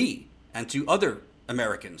to me and to other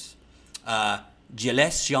Americans.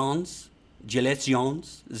 Gilets jaunes, gilets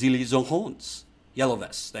jaunes, yellow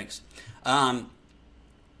vests. Thanks.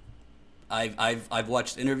 I've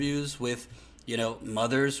watched interviews with,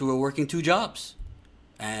 mothers who are working 2 jobs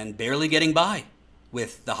and barely getting by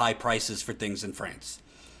with the high prices for things in France.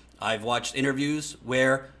 I've watched interviews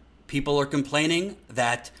where people are complaining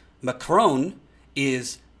that Macron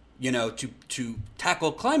is, to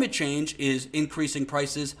tackle climate change is increasing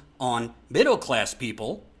prices on middle class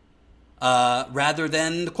people rather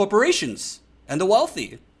than the corporations and the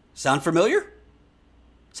wealthy. Sound familiar?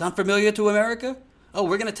 Sound familiar to America? Oh,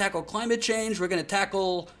 we're going to tackle climate change. We're going to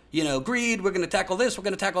tackle, greed. We're going to tackle this. We're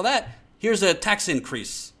going to tackle that. Here's a tax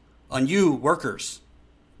increase on you workers.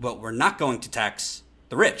 But we're not going to tax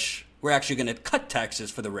the rich. We're actually going to cut taxes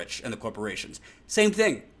for the rich and the corporations. Same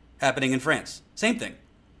thing happening in France. Same thing.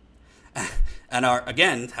 And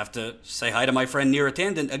again, have to say hi to my friend Neera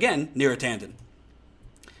Tanden. Again, Neera Tanden.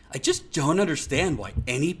 I just don't understand why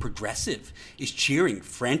any progressive is cheering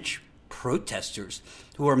French protesters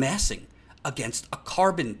who are massing against a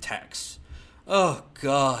carbon tax. Oh,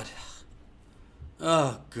 God.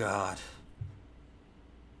 Oh, God.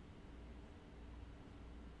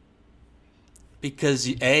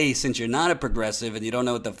 Because, since you're not a progressive and you don't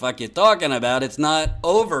know what the fuck you're talking about, it's not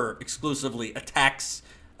exclusively a tax,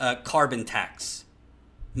 carbon tax.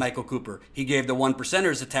 Michael Cooper. He gave the one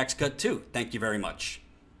percenters a tax cut too. Thank you very much.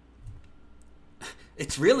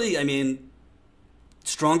 It's really, I mean,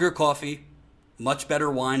 stronger coffee, much better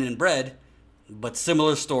wine and bread, but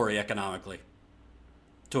similar story economically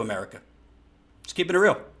to America. Just keeping it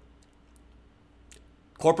real.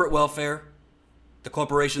 Corporate welfare. The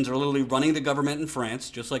corporations are literally running the government in France,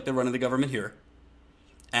 just like they're running the government here.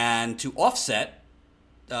 And to offset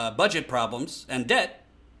budget problems and debt,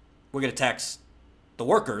 we're going to tax the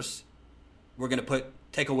workers. We're going to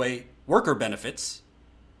take away worker benefits.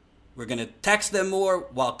 We're going to tax them more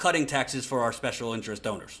while cutting taxes for our special interest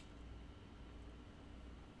donors.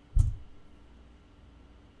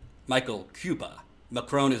 Michael Cuba.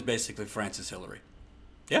 Macron is basically France's Hillary.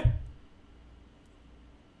 Yeah.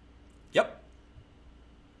 Yep.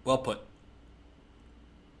 Well put.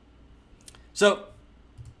 So,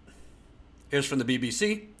 here's from the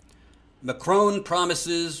BBC. Macron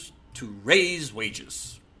promises to raise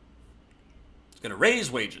wages. He's going to raise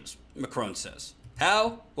wages, Macron says.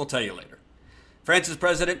 How? We'll tell you later. France's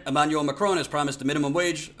President Emmanuel Macron has promised a minimum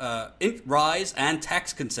wage rise and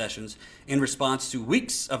tax concessions in response to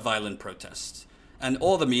weeks of violent protests. And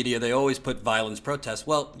all the media, they always put violence protests.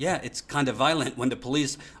 Well, yeah, it's kind of violent when the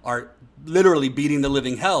police are literally beating the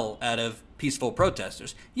living hell out of peaceful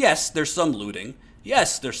protesters. Yes, there's some looting.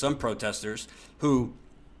 Yes, there's some protesters who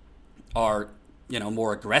are,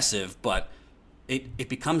 more aggressive, but it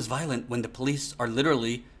becomes violent when the police are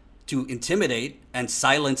literally, to intimidate and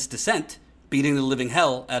silence dissent, beating the living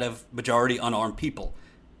hell out of majority unarmed people.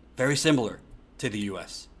 Very similar to the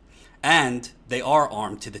U.S. And they are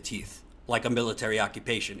armed to the teeth, like a military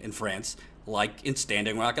occupation in France, like in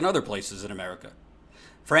Standing Rock and other places in America.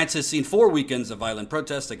 France has seen 4 weekends of violent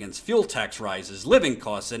protests against fuel tax rises, living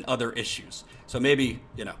costs, and other issues. So maybe,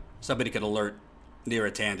 somebody could alert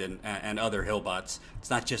Neera Tanden and other Hillbots. It's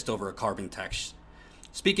not just over a carbon tax.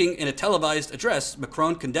 Speaking in a televised address,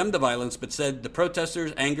 Macron condemned the violence but said the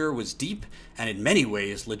protesters' anger was deep and in many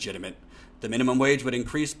ways legitimate. The minimum wage would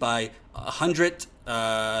increase by £100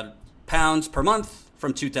 per month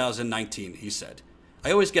from 2019, he said.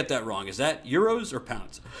 I always get that wrong. Is that euros or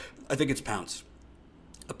pounds? I think it's pounds.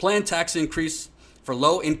 A planned tax increase for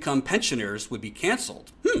low-income pensioners would be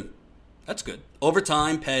canceled. That's good.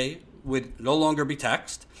 Overtime pay would no longer be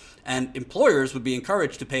taxed, and employers would be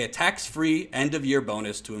encouraged to pay a tax-free end-of-year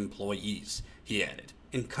bonus to employees, he added.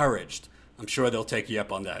 Encouraged. I'm sure they'll take you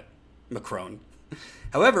up on that, Macron.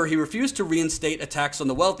 However, he refused to reinstate a tax on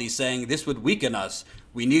the wealthy, saying this would weaken us.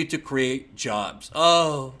 We need to create jobs.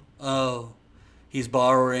 Oh. He's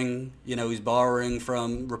borrowing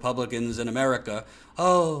from Republicans in America.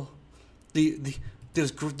 Oh,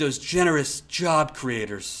 those generous job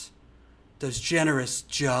creators. Those generous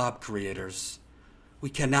job creators. We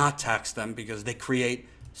cannot tax them because they create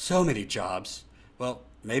so many jobs. Well,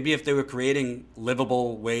 maybe if they were creating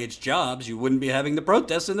livable wage jobs, you wouldn't be having the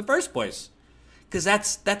protests in the first place. Because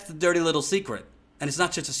that's the dirty little secret. And it's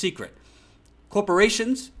not just a secret.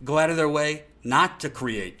 Corporations go out of their way not to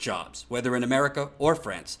create jobs, whether in America or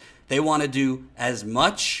France. They want to do as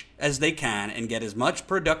much as they can and get as much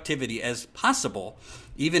productivity as possible,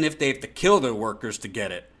 even if they have to kill their workers to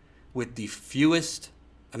get it, with the fewest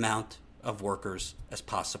amount of workers as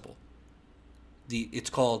possible. It's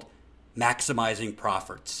called maximizing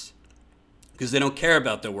profits, because they don't care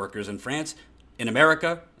about their workers in France, in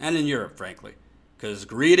America, and in Europe, frankly, because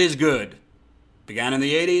greed is good. Began in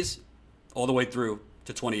the 80s, all the way through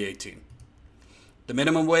to 2018. The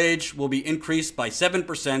minimum wage will be increased by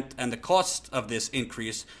 7%, and the cost of this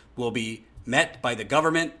increase will be met by the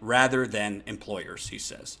government rather than employers, he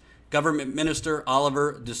says. Government Minister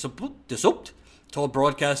Oliver Dussopt told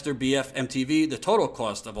broadcaster BFM-TV the total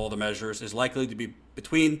cost of all the measures is likely to be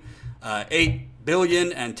between 8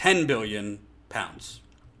 billion and 10 billion pounds.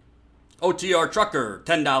 OTR Trucker,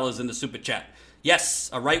 $10 in the super chat. Yes,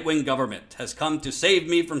 a right-wing government has come to save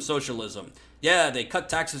me from socialism. Yeah, they cut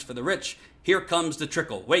taxes for the rich. Here comes the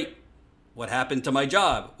trickle. Wait, what happened to my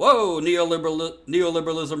job? Whoa,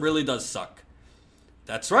 neoliberalism really does suck.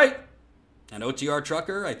 That's right. And OTR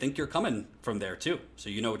Trucker, I think you're coming from there too, so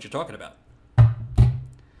you know what you're talking about.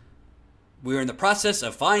 We're in the process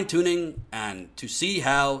of fine-tuning and to see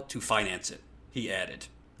how to finance it, he added.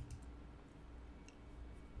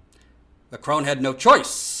 Macron had no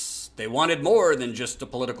choice. They wanted more than just a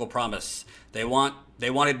political promise. They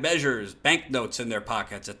wanted measures, banknotes in their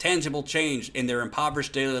pockets, a tangible change in their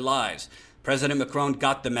impoverished daily lives. President Macron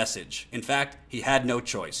got the message. In fact, he had no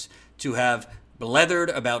choice. To have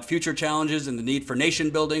blethered about future challenges and the need for nation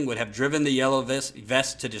building would have driven the yellow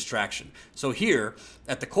vest to distraction. So here,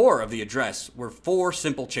 at the core of the address, were 4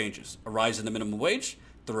 simple changes. A rise in the minimum wage,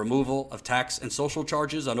 the removal of tax and social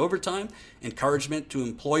charges on overtime, encouragement to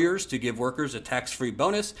employers to give workers a tax-free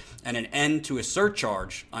bonus, and an end to a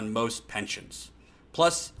surcharge on most pensions.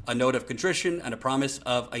 Plus, a note of contrition and a promise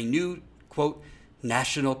of a new, quote,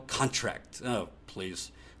 national contract. Oh,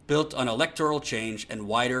 please. Built on electoral change and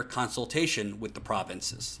wider consultation with the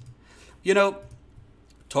provinces. You know,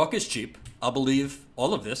 talk is cheap. I'll believe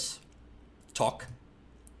all of this talk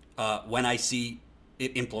when I see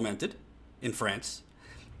it implemented in France.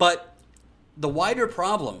 But the wider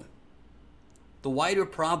problem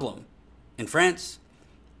in France,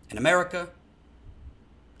 in America,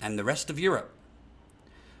 and the rest of Europe,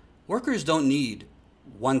 workers don't need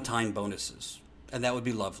one-time bonuses, and that would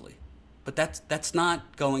be lovely. But that's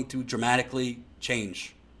not going to dramatically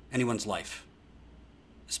change anyone's life,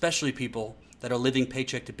 especially people that are living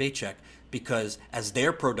paycheck to paycheck, because as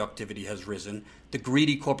their productivity has risen, the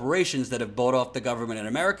greedy corporations that have bought off the government in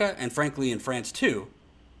America, and frankly in France too,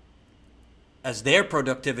 as their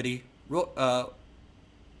productivity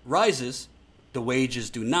rises, the wages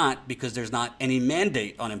do not, because there's not any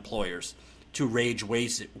mandate on employers to raise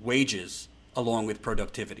wages along with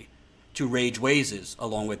productivity, to raise wages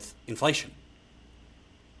along with inflation.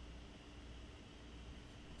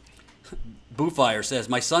 Boofire says,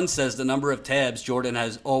 my son says the number of tabs Jordan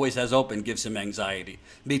always has open gives him anxiety.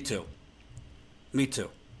 Me too.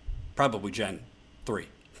 Probably Gen 3.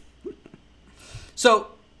 So,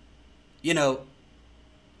 you know,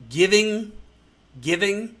 giving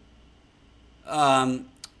a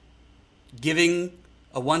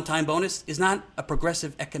one-time bonus is not a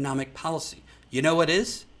progressive economic policy. You know what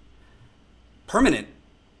is? Permanent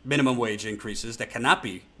minimum wage increases that cannot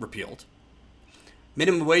be repealed.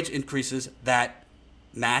 Minimum wage increases that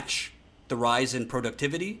match the rise in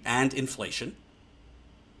productivity and inflation.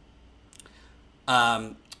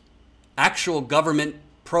 Actual government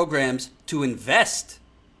programs to invest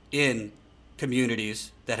in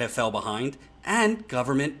communities that have fell behind, and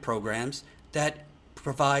government programs that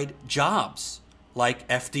provide jobs like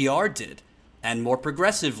FDR did and more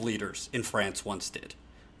progressive leaders in France once did.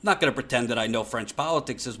 I'm not going to pretend that I know French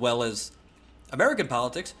politics as well as American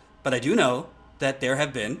politics, but I do know that there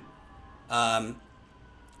have been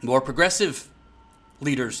more progressive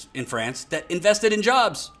leaders in France that invested in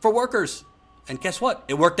jobs for workers. And guess what?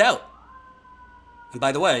 It worked out. And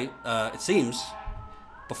by the way, it seems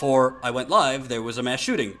before I went live, there was a mass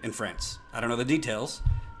shooting in France. I don't know the details,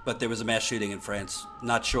 but there was a mass shooting in France.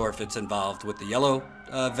 Not sure if it's involved with the yellow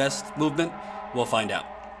vest movement. We'll find out.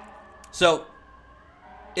 So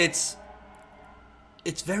it's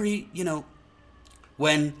very,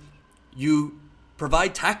 when you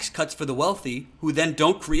provide tax cuts for the wealthy who then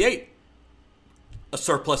don't create a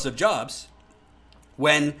surplus of jobs,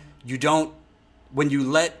 when you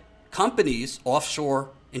let companies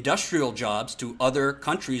offshore industrial jobs to other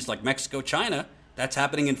countries like Mexico, China, that's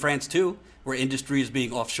happening in France too, where industry is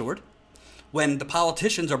being offshored, when the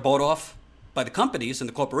politicians are bought off by the companies and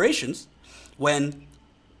the corporations, when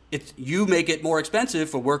you make it more expensive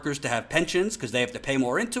for workers to have pensions because they have to pay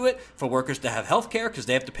more into it, for workers to have health care because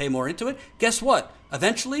they have to pay more into it, guess what?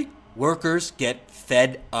 Eventually, workers get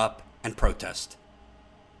fed up and protest.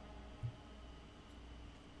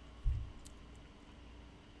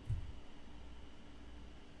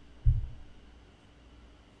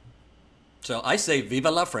 So I say vive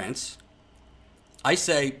la France. I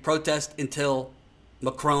say protest until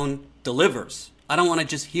Macron delivers. I don't want to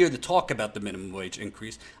just hear the talk about the minimum wage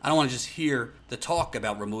increase. I don't want to just hear the talk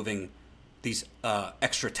about removing these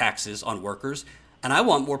extra taxes on workers. And I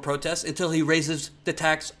want more protests until he raises the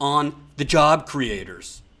tax on the job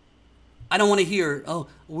creators. I don't want to hear,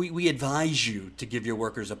 we advise you to give your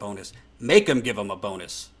workers a bonus. Make them give them a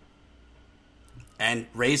bonus. And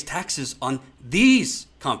raise taxes on these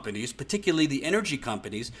companies, particularly the energy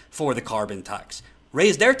companies, for the carbon tax.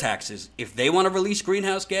 Raise their taxes. If they want to release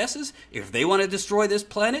greenhouse gases, if they want to destroy this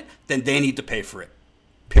planet, then they need to pay for it.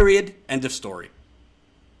 Period. End of story.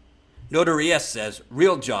 Notaries says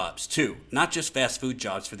real jobs, too, not just fast food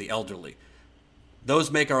jobs for the elderly.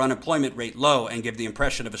 Those make our unemployment rate low and give the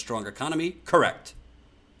impression of a strong economy. Correct.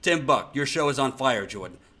 Tim Buck, your show is on fire,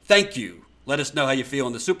 Jordan. Thank you. Let us know how you feel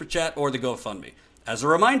in the Super Chat or the GoFundMe. As a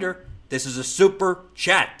reminder, this is a Super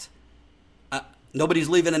Chat. Nobody's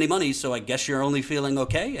leaving any money, so I guess you're only feeling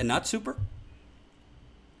okay and not super.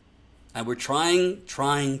 And we're trying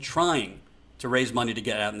to raise money to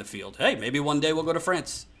get out in the field. Hey, maybe one day we'll go to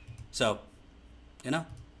France. So,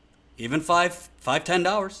 even $5,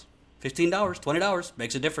 $10, $15, $20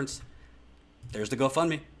 makes a difference. There's the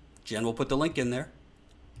GoFundMe. Jen will put the link in there.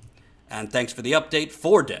 And thanks for the update.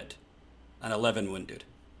 4 dead and 11 wounded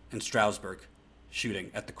in Strasbourg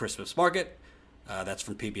shooting at the Christmas market. That's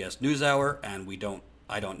from PBS NewsHour, and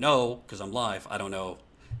I don't know, because I'm live, I don't know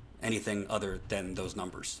anything other than those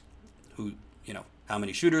numbers. How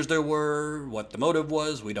many shooters there were, what the motive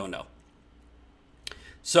was, we don't know.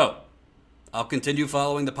 So, I'll continue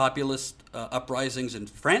following the populist uprisings in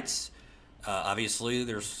France. Obviously,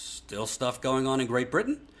 there's still stuff going on in Great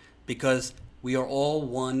Britain, because we are all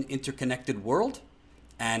one interconnected world,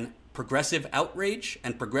 and progressive outrage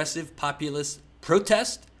and progressive populist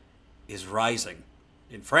protest is rising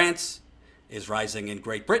in France, is rising in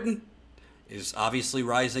Great Britain, is obviously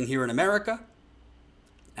rising here in America,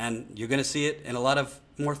 and you're going to see it in a lot of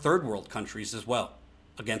more third world countries as well,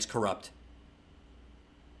 against corrupt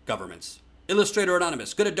governments. Illustrator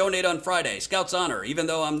Anonymous, going to donate on Friday. Scouts honor, even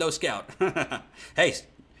though I'm no scout. Hey,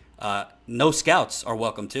 no scouts are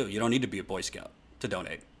welcome too. You don't need to be a Boy Scout to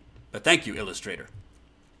donate. But thank you, Illustrator.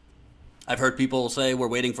 I've heard people say we're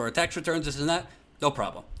waiting for our tax returns, this and that. No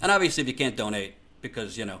problem. And obviously, if you can't donate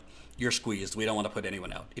because, you're squeezed, we don't want to put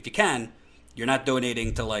anyone out. If you can, you're not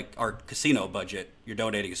donating to like our casino budget. You're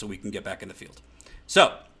donating so we can get back in the field.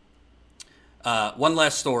 So, one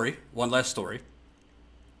last story.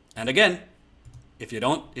 And again, if you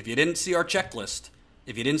didn't see our checklist,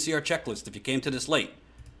 if you came to this late,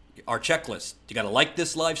 our checklist, you got to like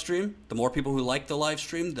this live stream. The more people who like the live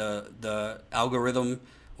stream, the algorithm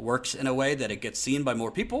works in a way that it gets seen by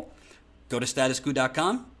more people. Go to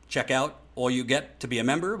statuscoup.com, check out all you get to be a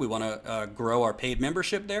member. We want to grow our paid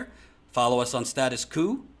membership there. Follow us on Status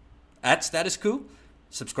Coup, at Status Coup.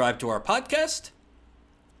 Subscribe to our podcast.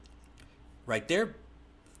 Right there.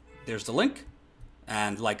 There's the link.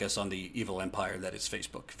 And like us on the evil empire that is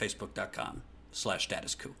Facebook,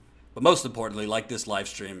 facebook.com/Status Coup. But most importantly, like this live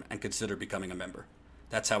stream and consider becoming a member.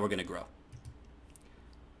 That's how we're going to grow.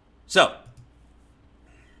 So,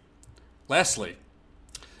 lastly,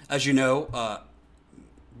 as you know,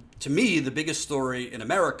 to me, the biggest story in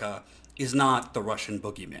America is not the Russian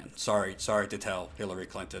boogeyman. Sorry to tell Hillary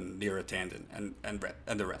Clinton, Neera Tanden,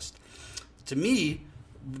 and the rest. To me,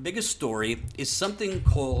 the biggest story is something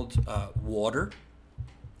called water.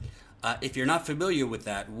 If you're not familiar with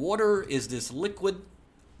that, water is this liquid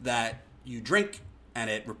that you drink and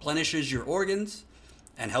it replenishes your organs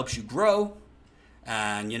and helps you grow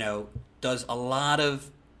and, does a lot of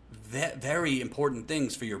very important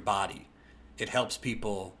things for your body. It helps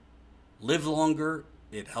people live longer.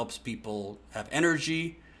 It helps people have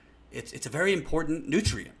energy. It's a very important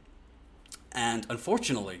nutrient. And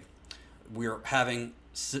unfortunately, we're having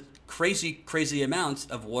crazy amounts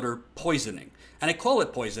of water poisoning. And I call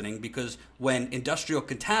it poisoning because when industrial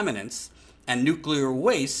contaminants and nuclear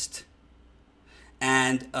waste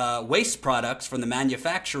and waste products from the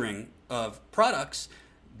manufacturing of products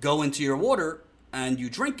go into your water and you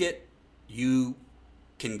drink it, you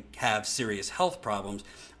can have serious health problems.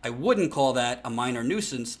 I wouldn't call that a minor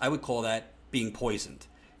nuisance. I would call that being poisoned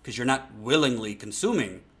because you're not willingly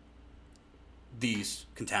consuming these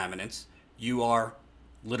contaminants. You are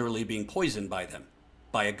literally being poisoned by them,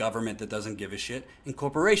 by a government that doesn't give a shit and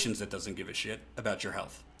corporations that doesn't give a shit about your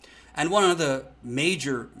health. And one of the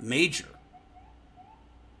major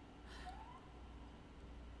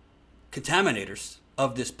contaminators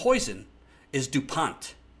of this poison is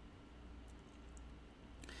DuPont.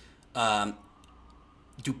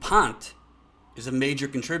 DuPont is a major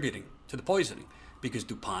contributing to the poisoning because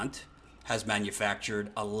DuPont has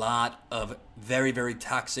manufactured a lot of very, very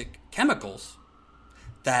toxic chemicals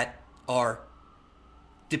that are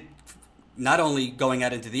not only going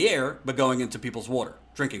out into the air, but going into people's water,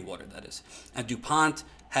 drinking water, that is. And DuPont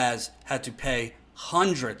has had to pay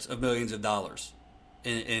hundreds of millions of dollars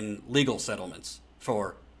in legal settlements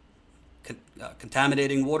for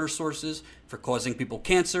contaminating water sources, for causing people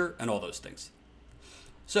cancer, and all those things.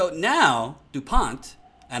 So now DuPont,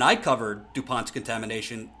 and I covered DuPont's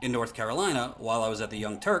contamination in North Carolina while I was at the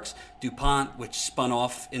Young Turks. DuPont, which spun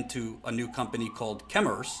off into a new company called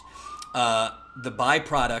Chemours, the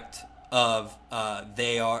byproduct of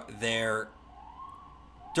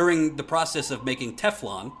during the process of making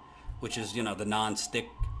Teflon, which is the non-stick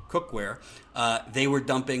cookware, they were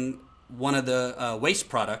dumping one of the waste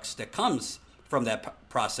products that comes from that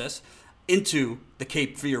process into the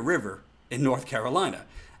Cape Fear River in North Carolina.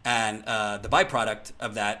 And the byproduct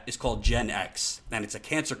of that is called Gen X, and it's a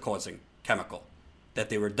cancer-causing chemical that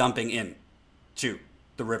they were dumping in to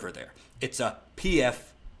the river there. It's a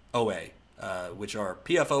PFOA, which are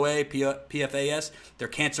PFOA, PFAS. They're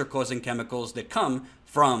cancer-causing chemicals that come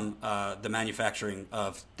from the manufacturing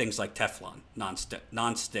of things like Teflon,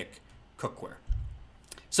 non-stick cookware.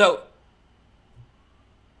 So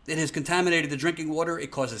it has contaminated the drinking water. It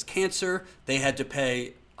causes cancer. They had to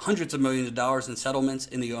pay hundreds of millions of dollars in settlements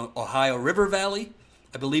in the Ohio River Valley,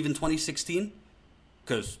 I believe in 2016,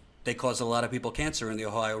 because they caused a lot of people cancer in the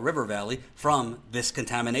Ohio River Valley from this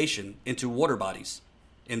contamination into water bodies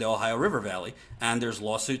in the Ohio River Valley. And there's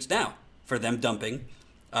lawsuits now for them dumping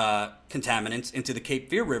contaminants into the Cape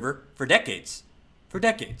Fear River for decades. For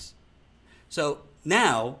decades. So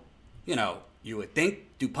now, you would think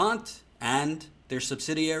DuPont and their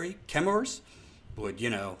subsidiary, Chemours, would,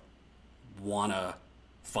 want to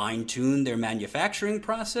fine-tune their manufacturing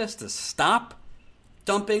process to stop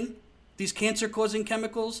dumping these cancer-causing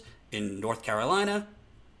chemicals in North Carolina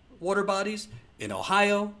water bodies, in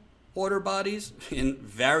Ohio water bodies, in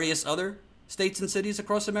various other states and cities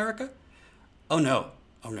across America. Oh no.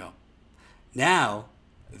 Now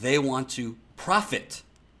they want to profit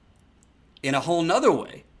in a whole nother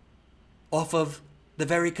way off of the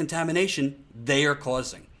very contamination they are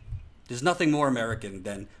causing. There's nothing more American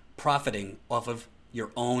than profiting off of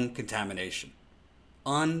your own contamination.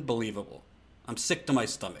 Unbelievable. I'm sick to my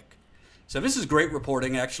stomach. So this is great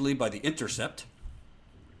reporting, actually, by The Intercept.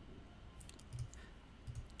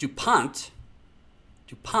 DuPont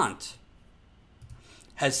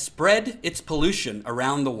has spread its pollution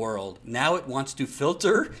around the world. Now it wants to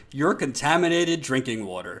filter your contaminated drinking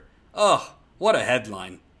water. Oh, what a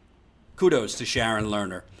headline. Kudos to Sharon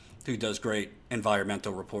Lerner, who does great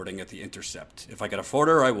environmental reporting at The Intercept. If I could afford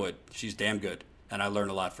her, I would. She's damn good, and I learn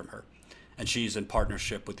a lot from her. And she's in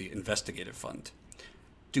partnership with the Investigative Fund.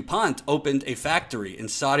 DuPont opened a factory in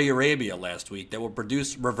Saudi Arabia last week that will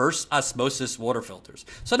produce reverse osmosis water filters.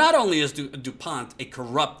 So not only is DuPont a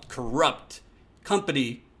corrupt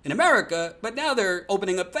company in America, but now they're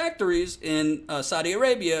opening up factories in Saudi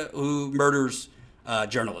Arabia who murders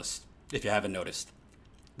journalists, if you haven't noticed.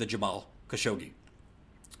 The Jamal Khashoggi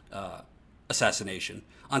assassination,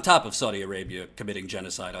 on top of Saudi Arabia committing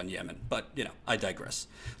genocide on Yemen. But, I digress.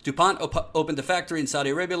 DuPont opened a factory in Saudi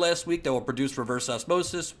Arabia last week that will produce reverse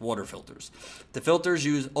osmosis water filters. The filters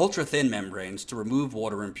use ultra-thin membranes to remove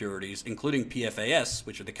water impurities, including PFAS,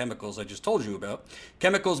 which are the chemicals I just told you about,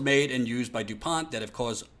 chemicals made and used by DuPont that have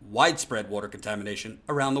caused widespread water contamination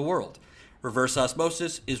around the world. Reverse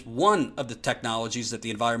osmosis is one of the technologies that the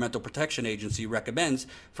Environmental Protection Agency recommends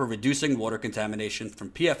for reducing water contamination from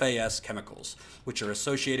PFAS chemicals, which are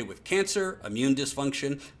associated with cancer, immune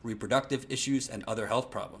dysfunction, reproductive issues, and other health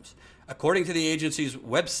problems. According to the agency's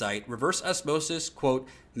website, reverse osmosis, quote,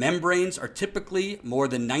 membranes are typically more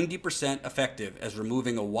than 90% effective as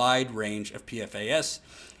removing a wide range of PFAS,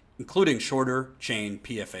 including shorter chain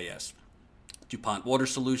PFAS. DuPont Water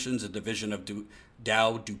Solutions, a division of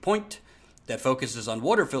Dow DuPont, that focuses on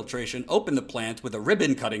water filtration, opened the plant with a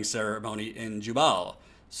ribbon-cutting ceremony in Jubal,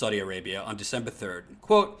 Saudi Arabia, on December 3rd.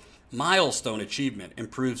 Quote, milestone achievement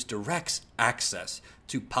improves direct access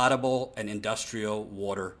to potable and industrial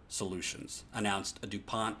water solutions, announced a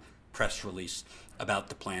DuPont press release about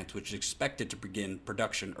the plant, which is expected to begin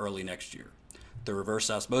production early next year. The reverse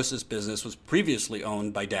osmosis business was previously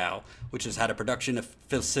owned by Dow, which has had a production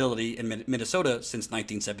facility in Minnesota since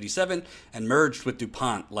 1977 and merged with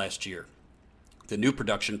DuPont last year. The new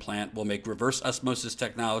production plant will make reverse osmosis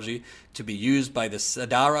technology to be used by the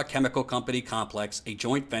Sadara Chemical Company Complex, a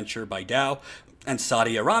joint venture by Dow and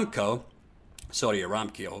Saudi Aramco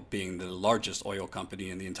being the largest oil company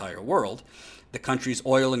in the entire world, the country's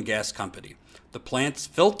oil and gas company. The plant's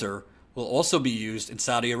filter will also be used in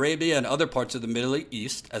Saudi Arabia and other parts of the Middle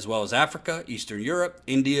East, as well as Africa, Eastern Europe,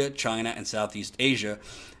 India, China, and Southeast Asia.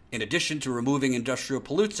 In addition to removing industrial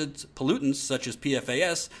pollutants such as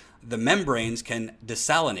PFAS, the membranes can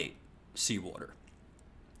desalinate seawater.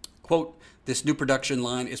 Quote, this new production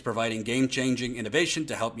line is providing game-changing innovation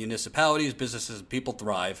to help municipalities, businesses, and people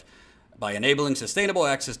thrive by enabling sustainable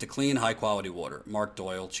access to clean, high-quality water, Mark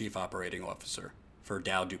Doyle, Chief Operating Officer for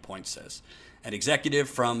Dow DuPont, says. An executive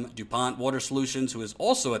from DuPont Water Solutions, who is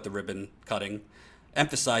also at the ribbon cutting,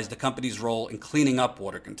 emphasized the company's role in cleaning up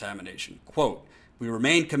water contamination. Quote, we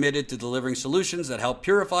remain committed to delivering solutions that help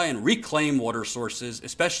purify and reclaim water sources,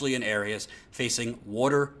 especially in areas facing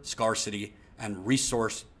water scarcity and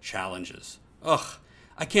resource challenges. Ugh,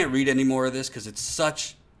 I can't read any more of this because it's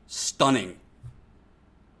such stunning.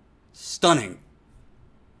 It's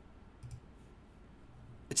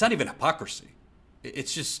not even hypocrisy.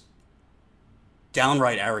 It's just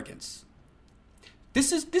downright arrogance.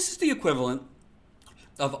 This is the equivalent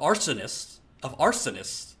of arsonists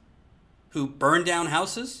who burn down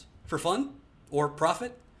houses for fun or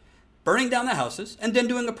profit, burning down the houses and then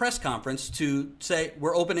doing a press conference to say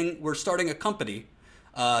we're starting a company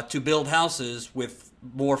to build houses with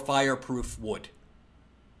more fireproof wood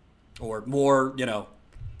or more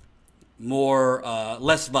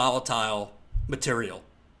less volatile material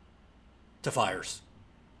to fires.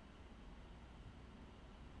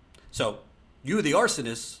 So you, the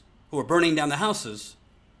arsonists who are burning down the houses,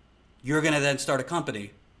 you're going to then start a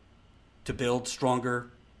company to build stronger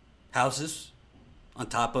houses on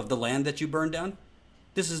top of the land that you burned down.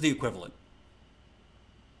 This is the equivalent.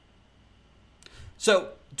 So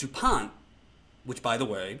DuPont, which, by the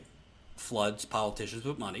way, floods politicians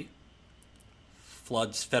with money,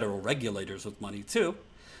 floods federal regulators with money too,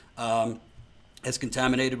 has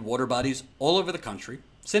contaminated water bodies all over the country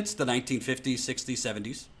since the 1950s, 60s,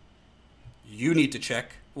 70s. You need to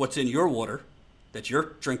check what's in your water that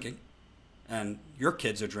you're drinking and your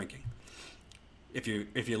kids are drinking. If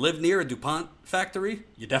you live near a DuPont factory,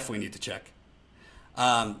 you definitely need to check.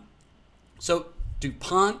 So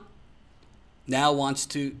DuPont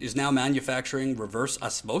is now manufacturing reverse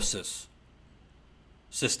osmosis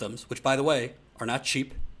systems, which, by the way, are not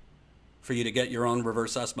cheap for you to get your own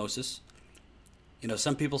reverse osmosis. You know,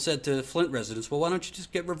 some people said to Flint residents, well, why don't you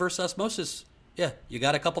just get reverse osmosis? Yeah, you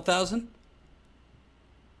got a couple thousand?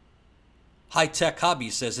 High Tech Hobby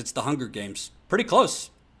says it's the Hunger Games. Pretty close.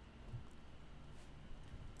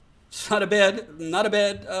 It's not a bad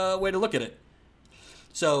way to look at it.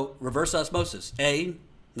 So reverse osmosis,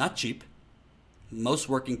 not cheap. Most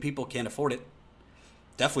working people can't afford it.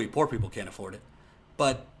 Definitely poor people can't afford it.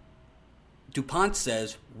 But DuPont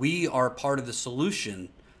says we are part of the solution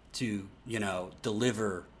to,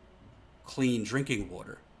 deliver clean drinking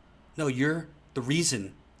water. No, you're the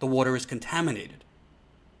reason the water is contaminated.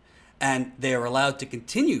 And they are allowed to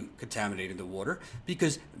continue contaminating the water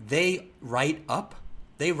because they write up.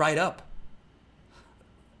 They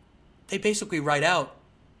basically write out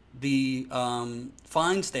the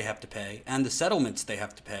fines they have to pay and the settlements they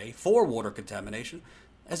have to pay for water contamination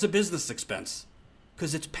as a business expense,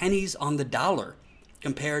 because it's pennies on the dollar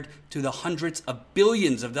compared to the hundreds of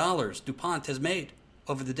billions of dollars DuPont has made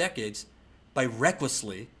over the decades by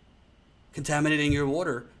recklessly contaminating your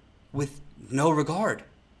water with no regard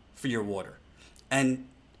for your water. And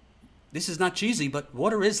this is not cheesy, but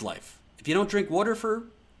water is life. If you don't drink water for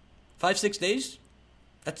 5-6 days,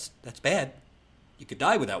 that's bad. You could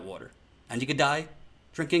die without water, and you could die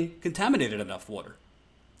drinking contaminated enough water.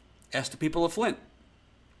 Ask the people of Flint.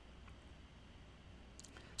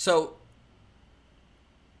 So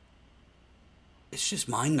it's just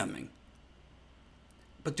mind-numbing.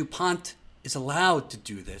 But DuPont is allowed to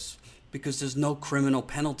do this because there's no criminal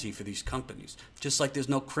penalty for these companies, just like there's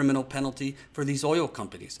no criminal penalty for these oil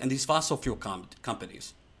companies and these fossil fuel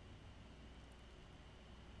companies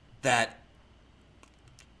that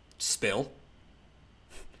spill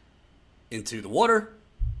into the water,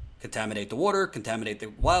 contaminate the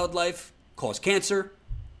wildlife, cause cancer.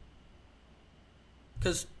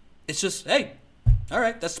 Because it's just, hey, all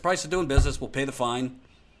right, that's the price of doing business. We'll pay the fine.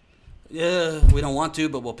 Yeah, we don't want to,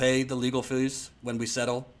 but we'll pay the legal fees when we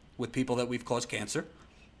settle with people that we've caused cancer.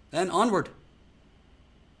 And onward.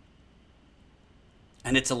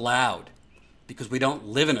 And it's allowed because we don't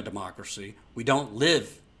live in a democracy. We don't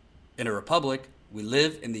live in a republic. We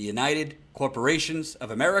live in the United Corporations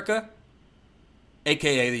of America,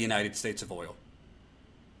 aka the United States of Oil.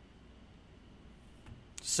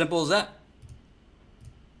 Simple as that.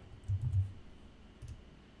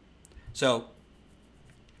 So,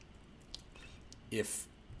 if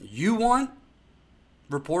you want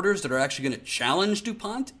reporters that are actually going to challenge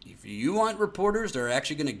DuPont, if you want reporters that are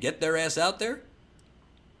actually going to get their ass out there,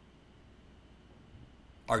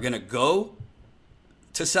 are going to go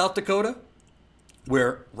to South Dakota,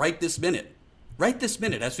 where right this minute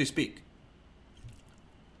as we speak,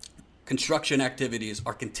 construction activities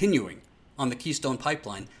are continuing on the Keystone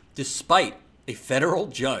Pipeline despite a federal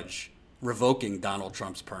judge revoking Donald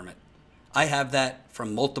Trump's permit. I have that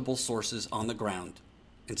from multiple sources on the ground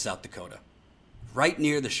in South Dakota, right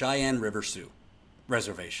near the Cheyenne River Sioux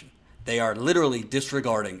Reservation. They are literally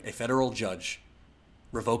disregarding a federal judge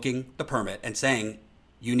revoking the permit and saying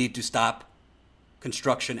you need to stop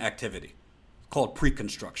construction activity, called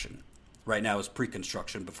pre-construction. Right now is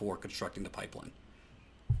pre-construction before constructing the pipeline.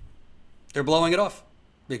 They're blowing it off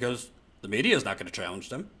because the media is not going to challenge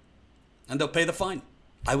them, and they'll pay the fine.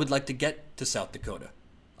 I would like to get to South Dakota.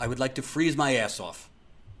 I would like to freeze my ass off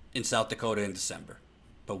in South Dakota in December,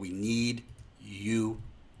 but we need you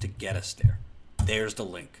to get us there. There's the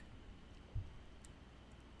link.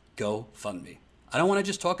 Go fund me. I don't want to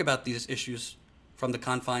just talk about these issues from the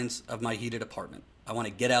confines of my heated apartment. I want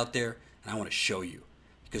to get out there and I want to show you,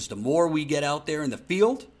 because the more we get out there in the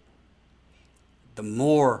field,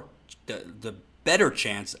 the better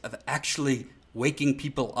chance of actually waking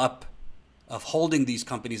people up, of holding these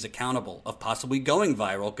companies accountable, of possibly going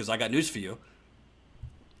viral, because I got news for you.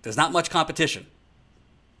 There's not much competition.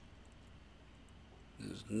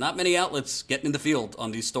 There's not many outlets getting in the field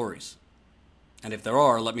on these stories. And if there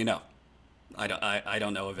are, let me know. I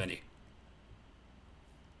don't know of any.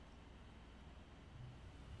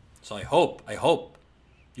 So I hope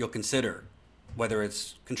you'll consider whether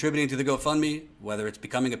it's contributing to the GoFundMe, whether it's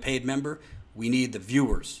becoming a paid member. We need the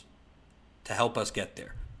viewers to help us get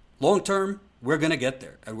there. Long term, we're going to get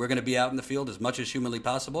there, and we're going to be out in the field as much as humanly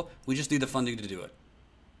possible. We just need the funding to do it.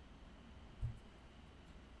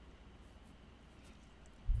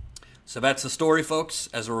 So that's the story, folks.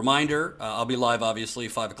 As a reminder, I'll be live, obviously,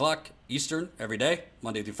 5 o'clock Eastern every day,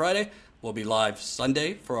 Monday through Friday. We'll be live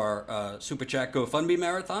Sunday for our Super Chat GoFundMe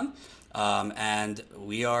marathon. And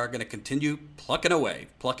we are going to continue plucking away.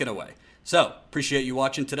 So, appreciate you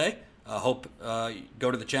watching today. Hope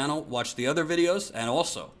go to the channel, watch the other videos, and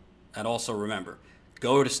also remember,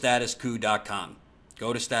 go to statuscoup.com.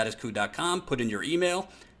 Go to statuscoup.com, put in your email,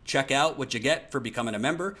 check out what you get for becoming a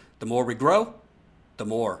member. The more we grow, the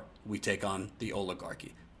more we take on the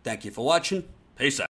oligarchy. Thank you for watching. Peace out.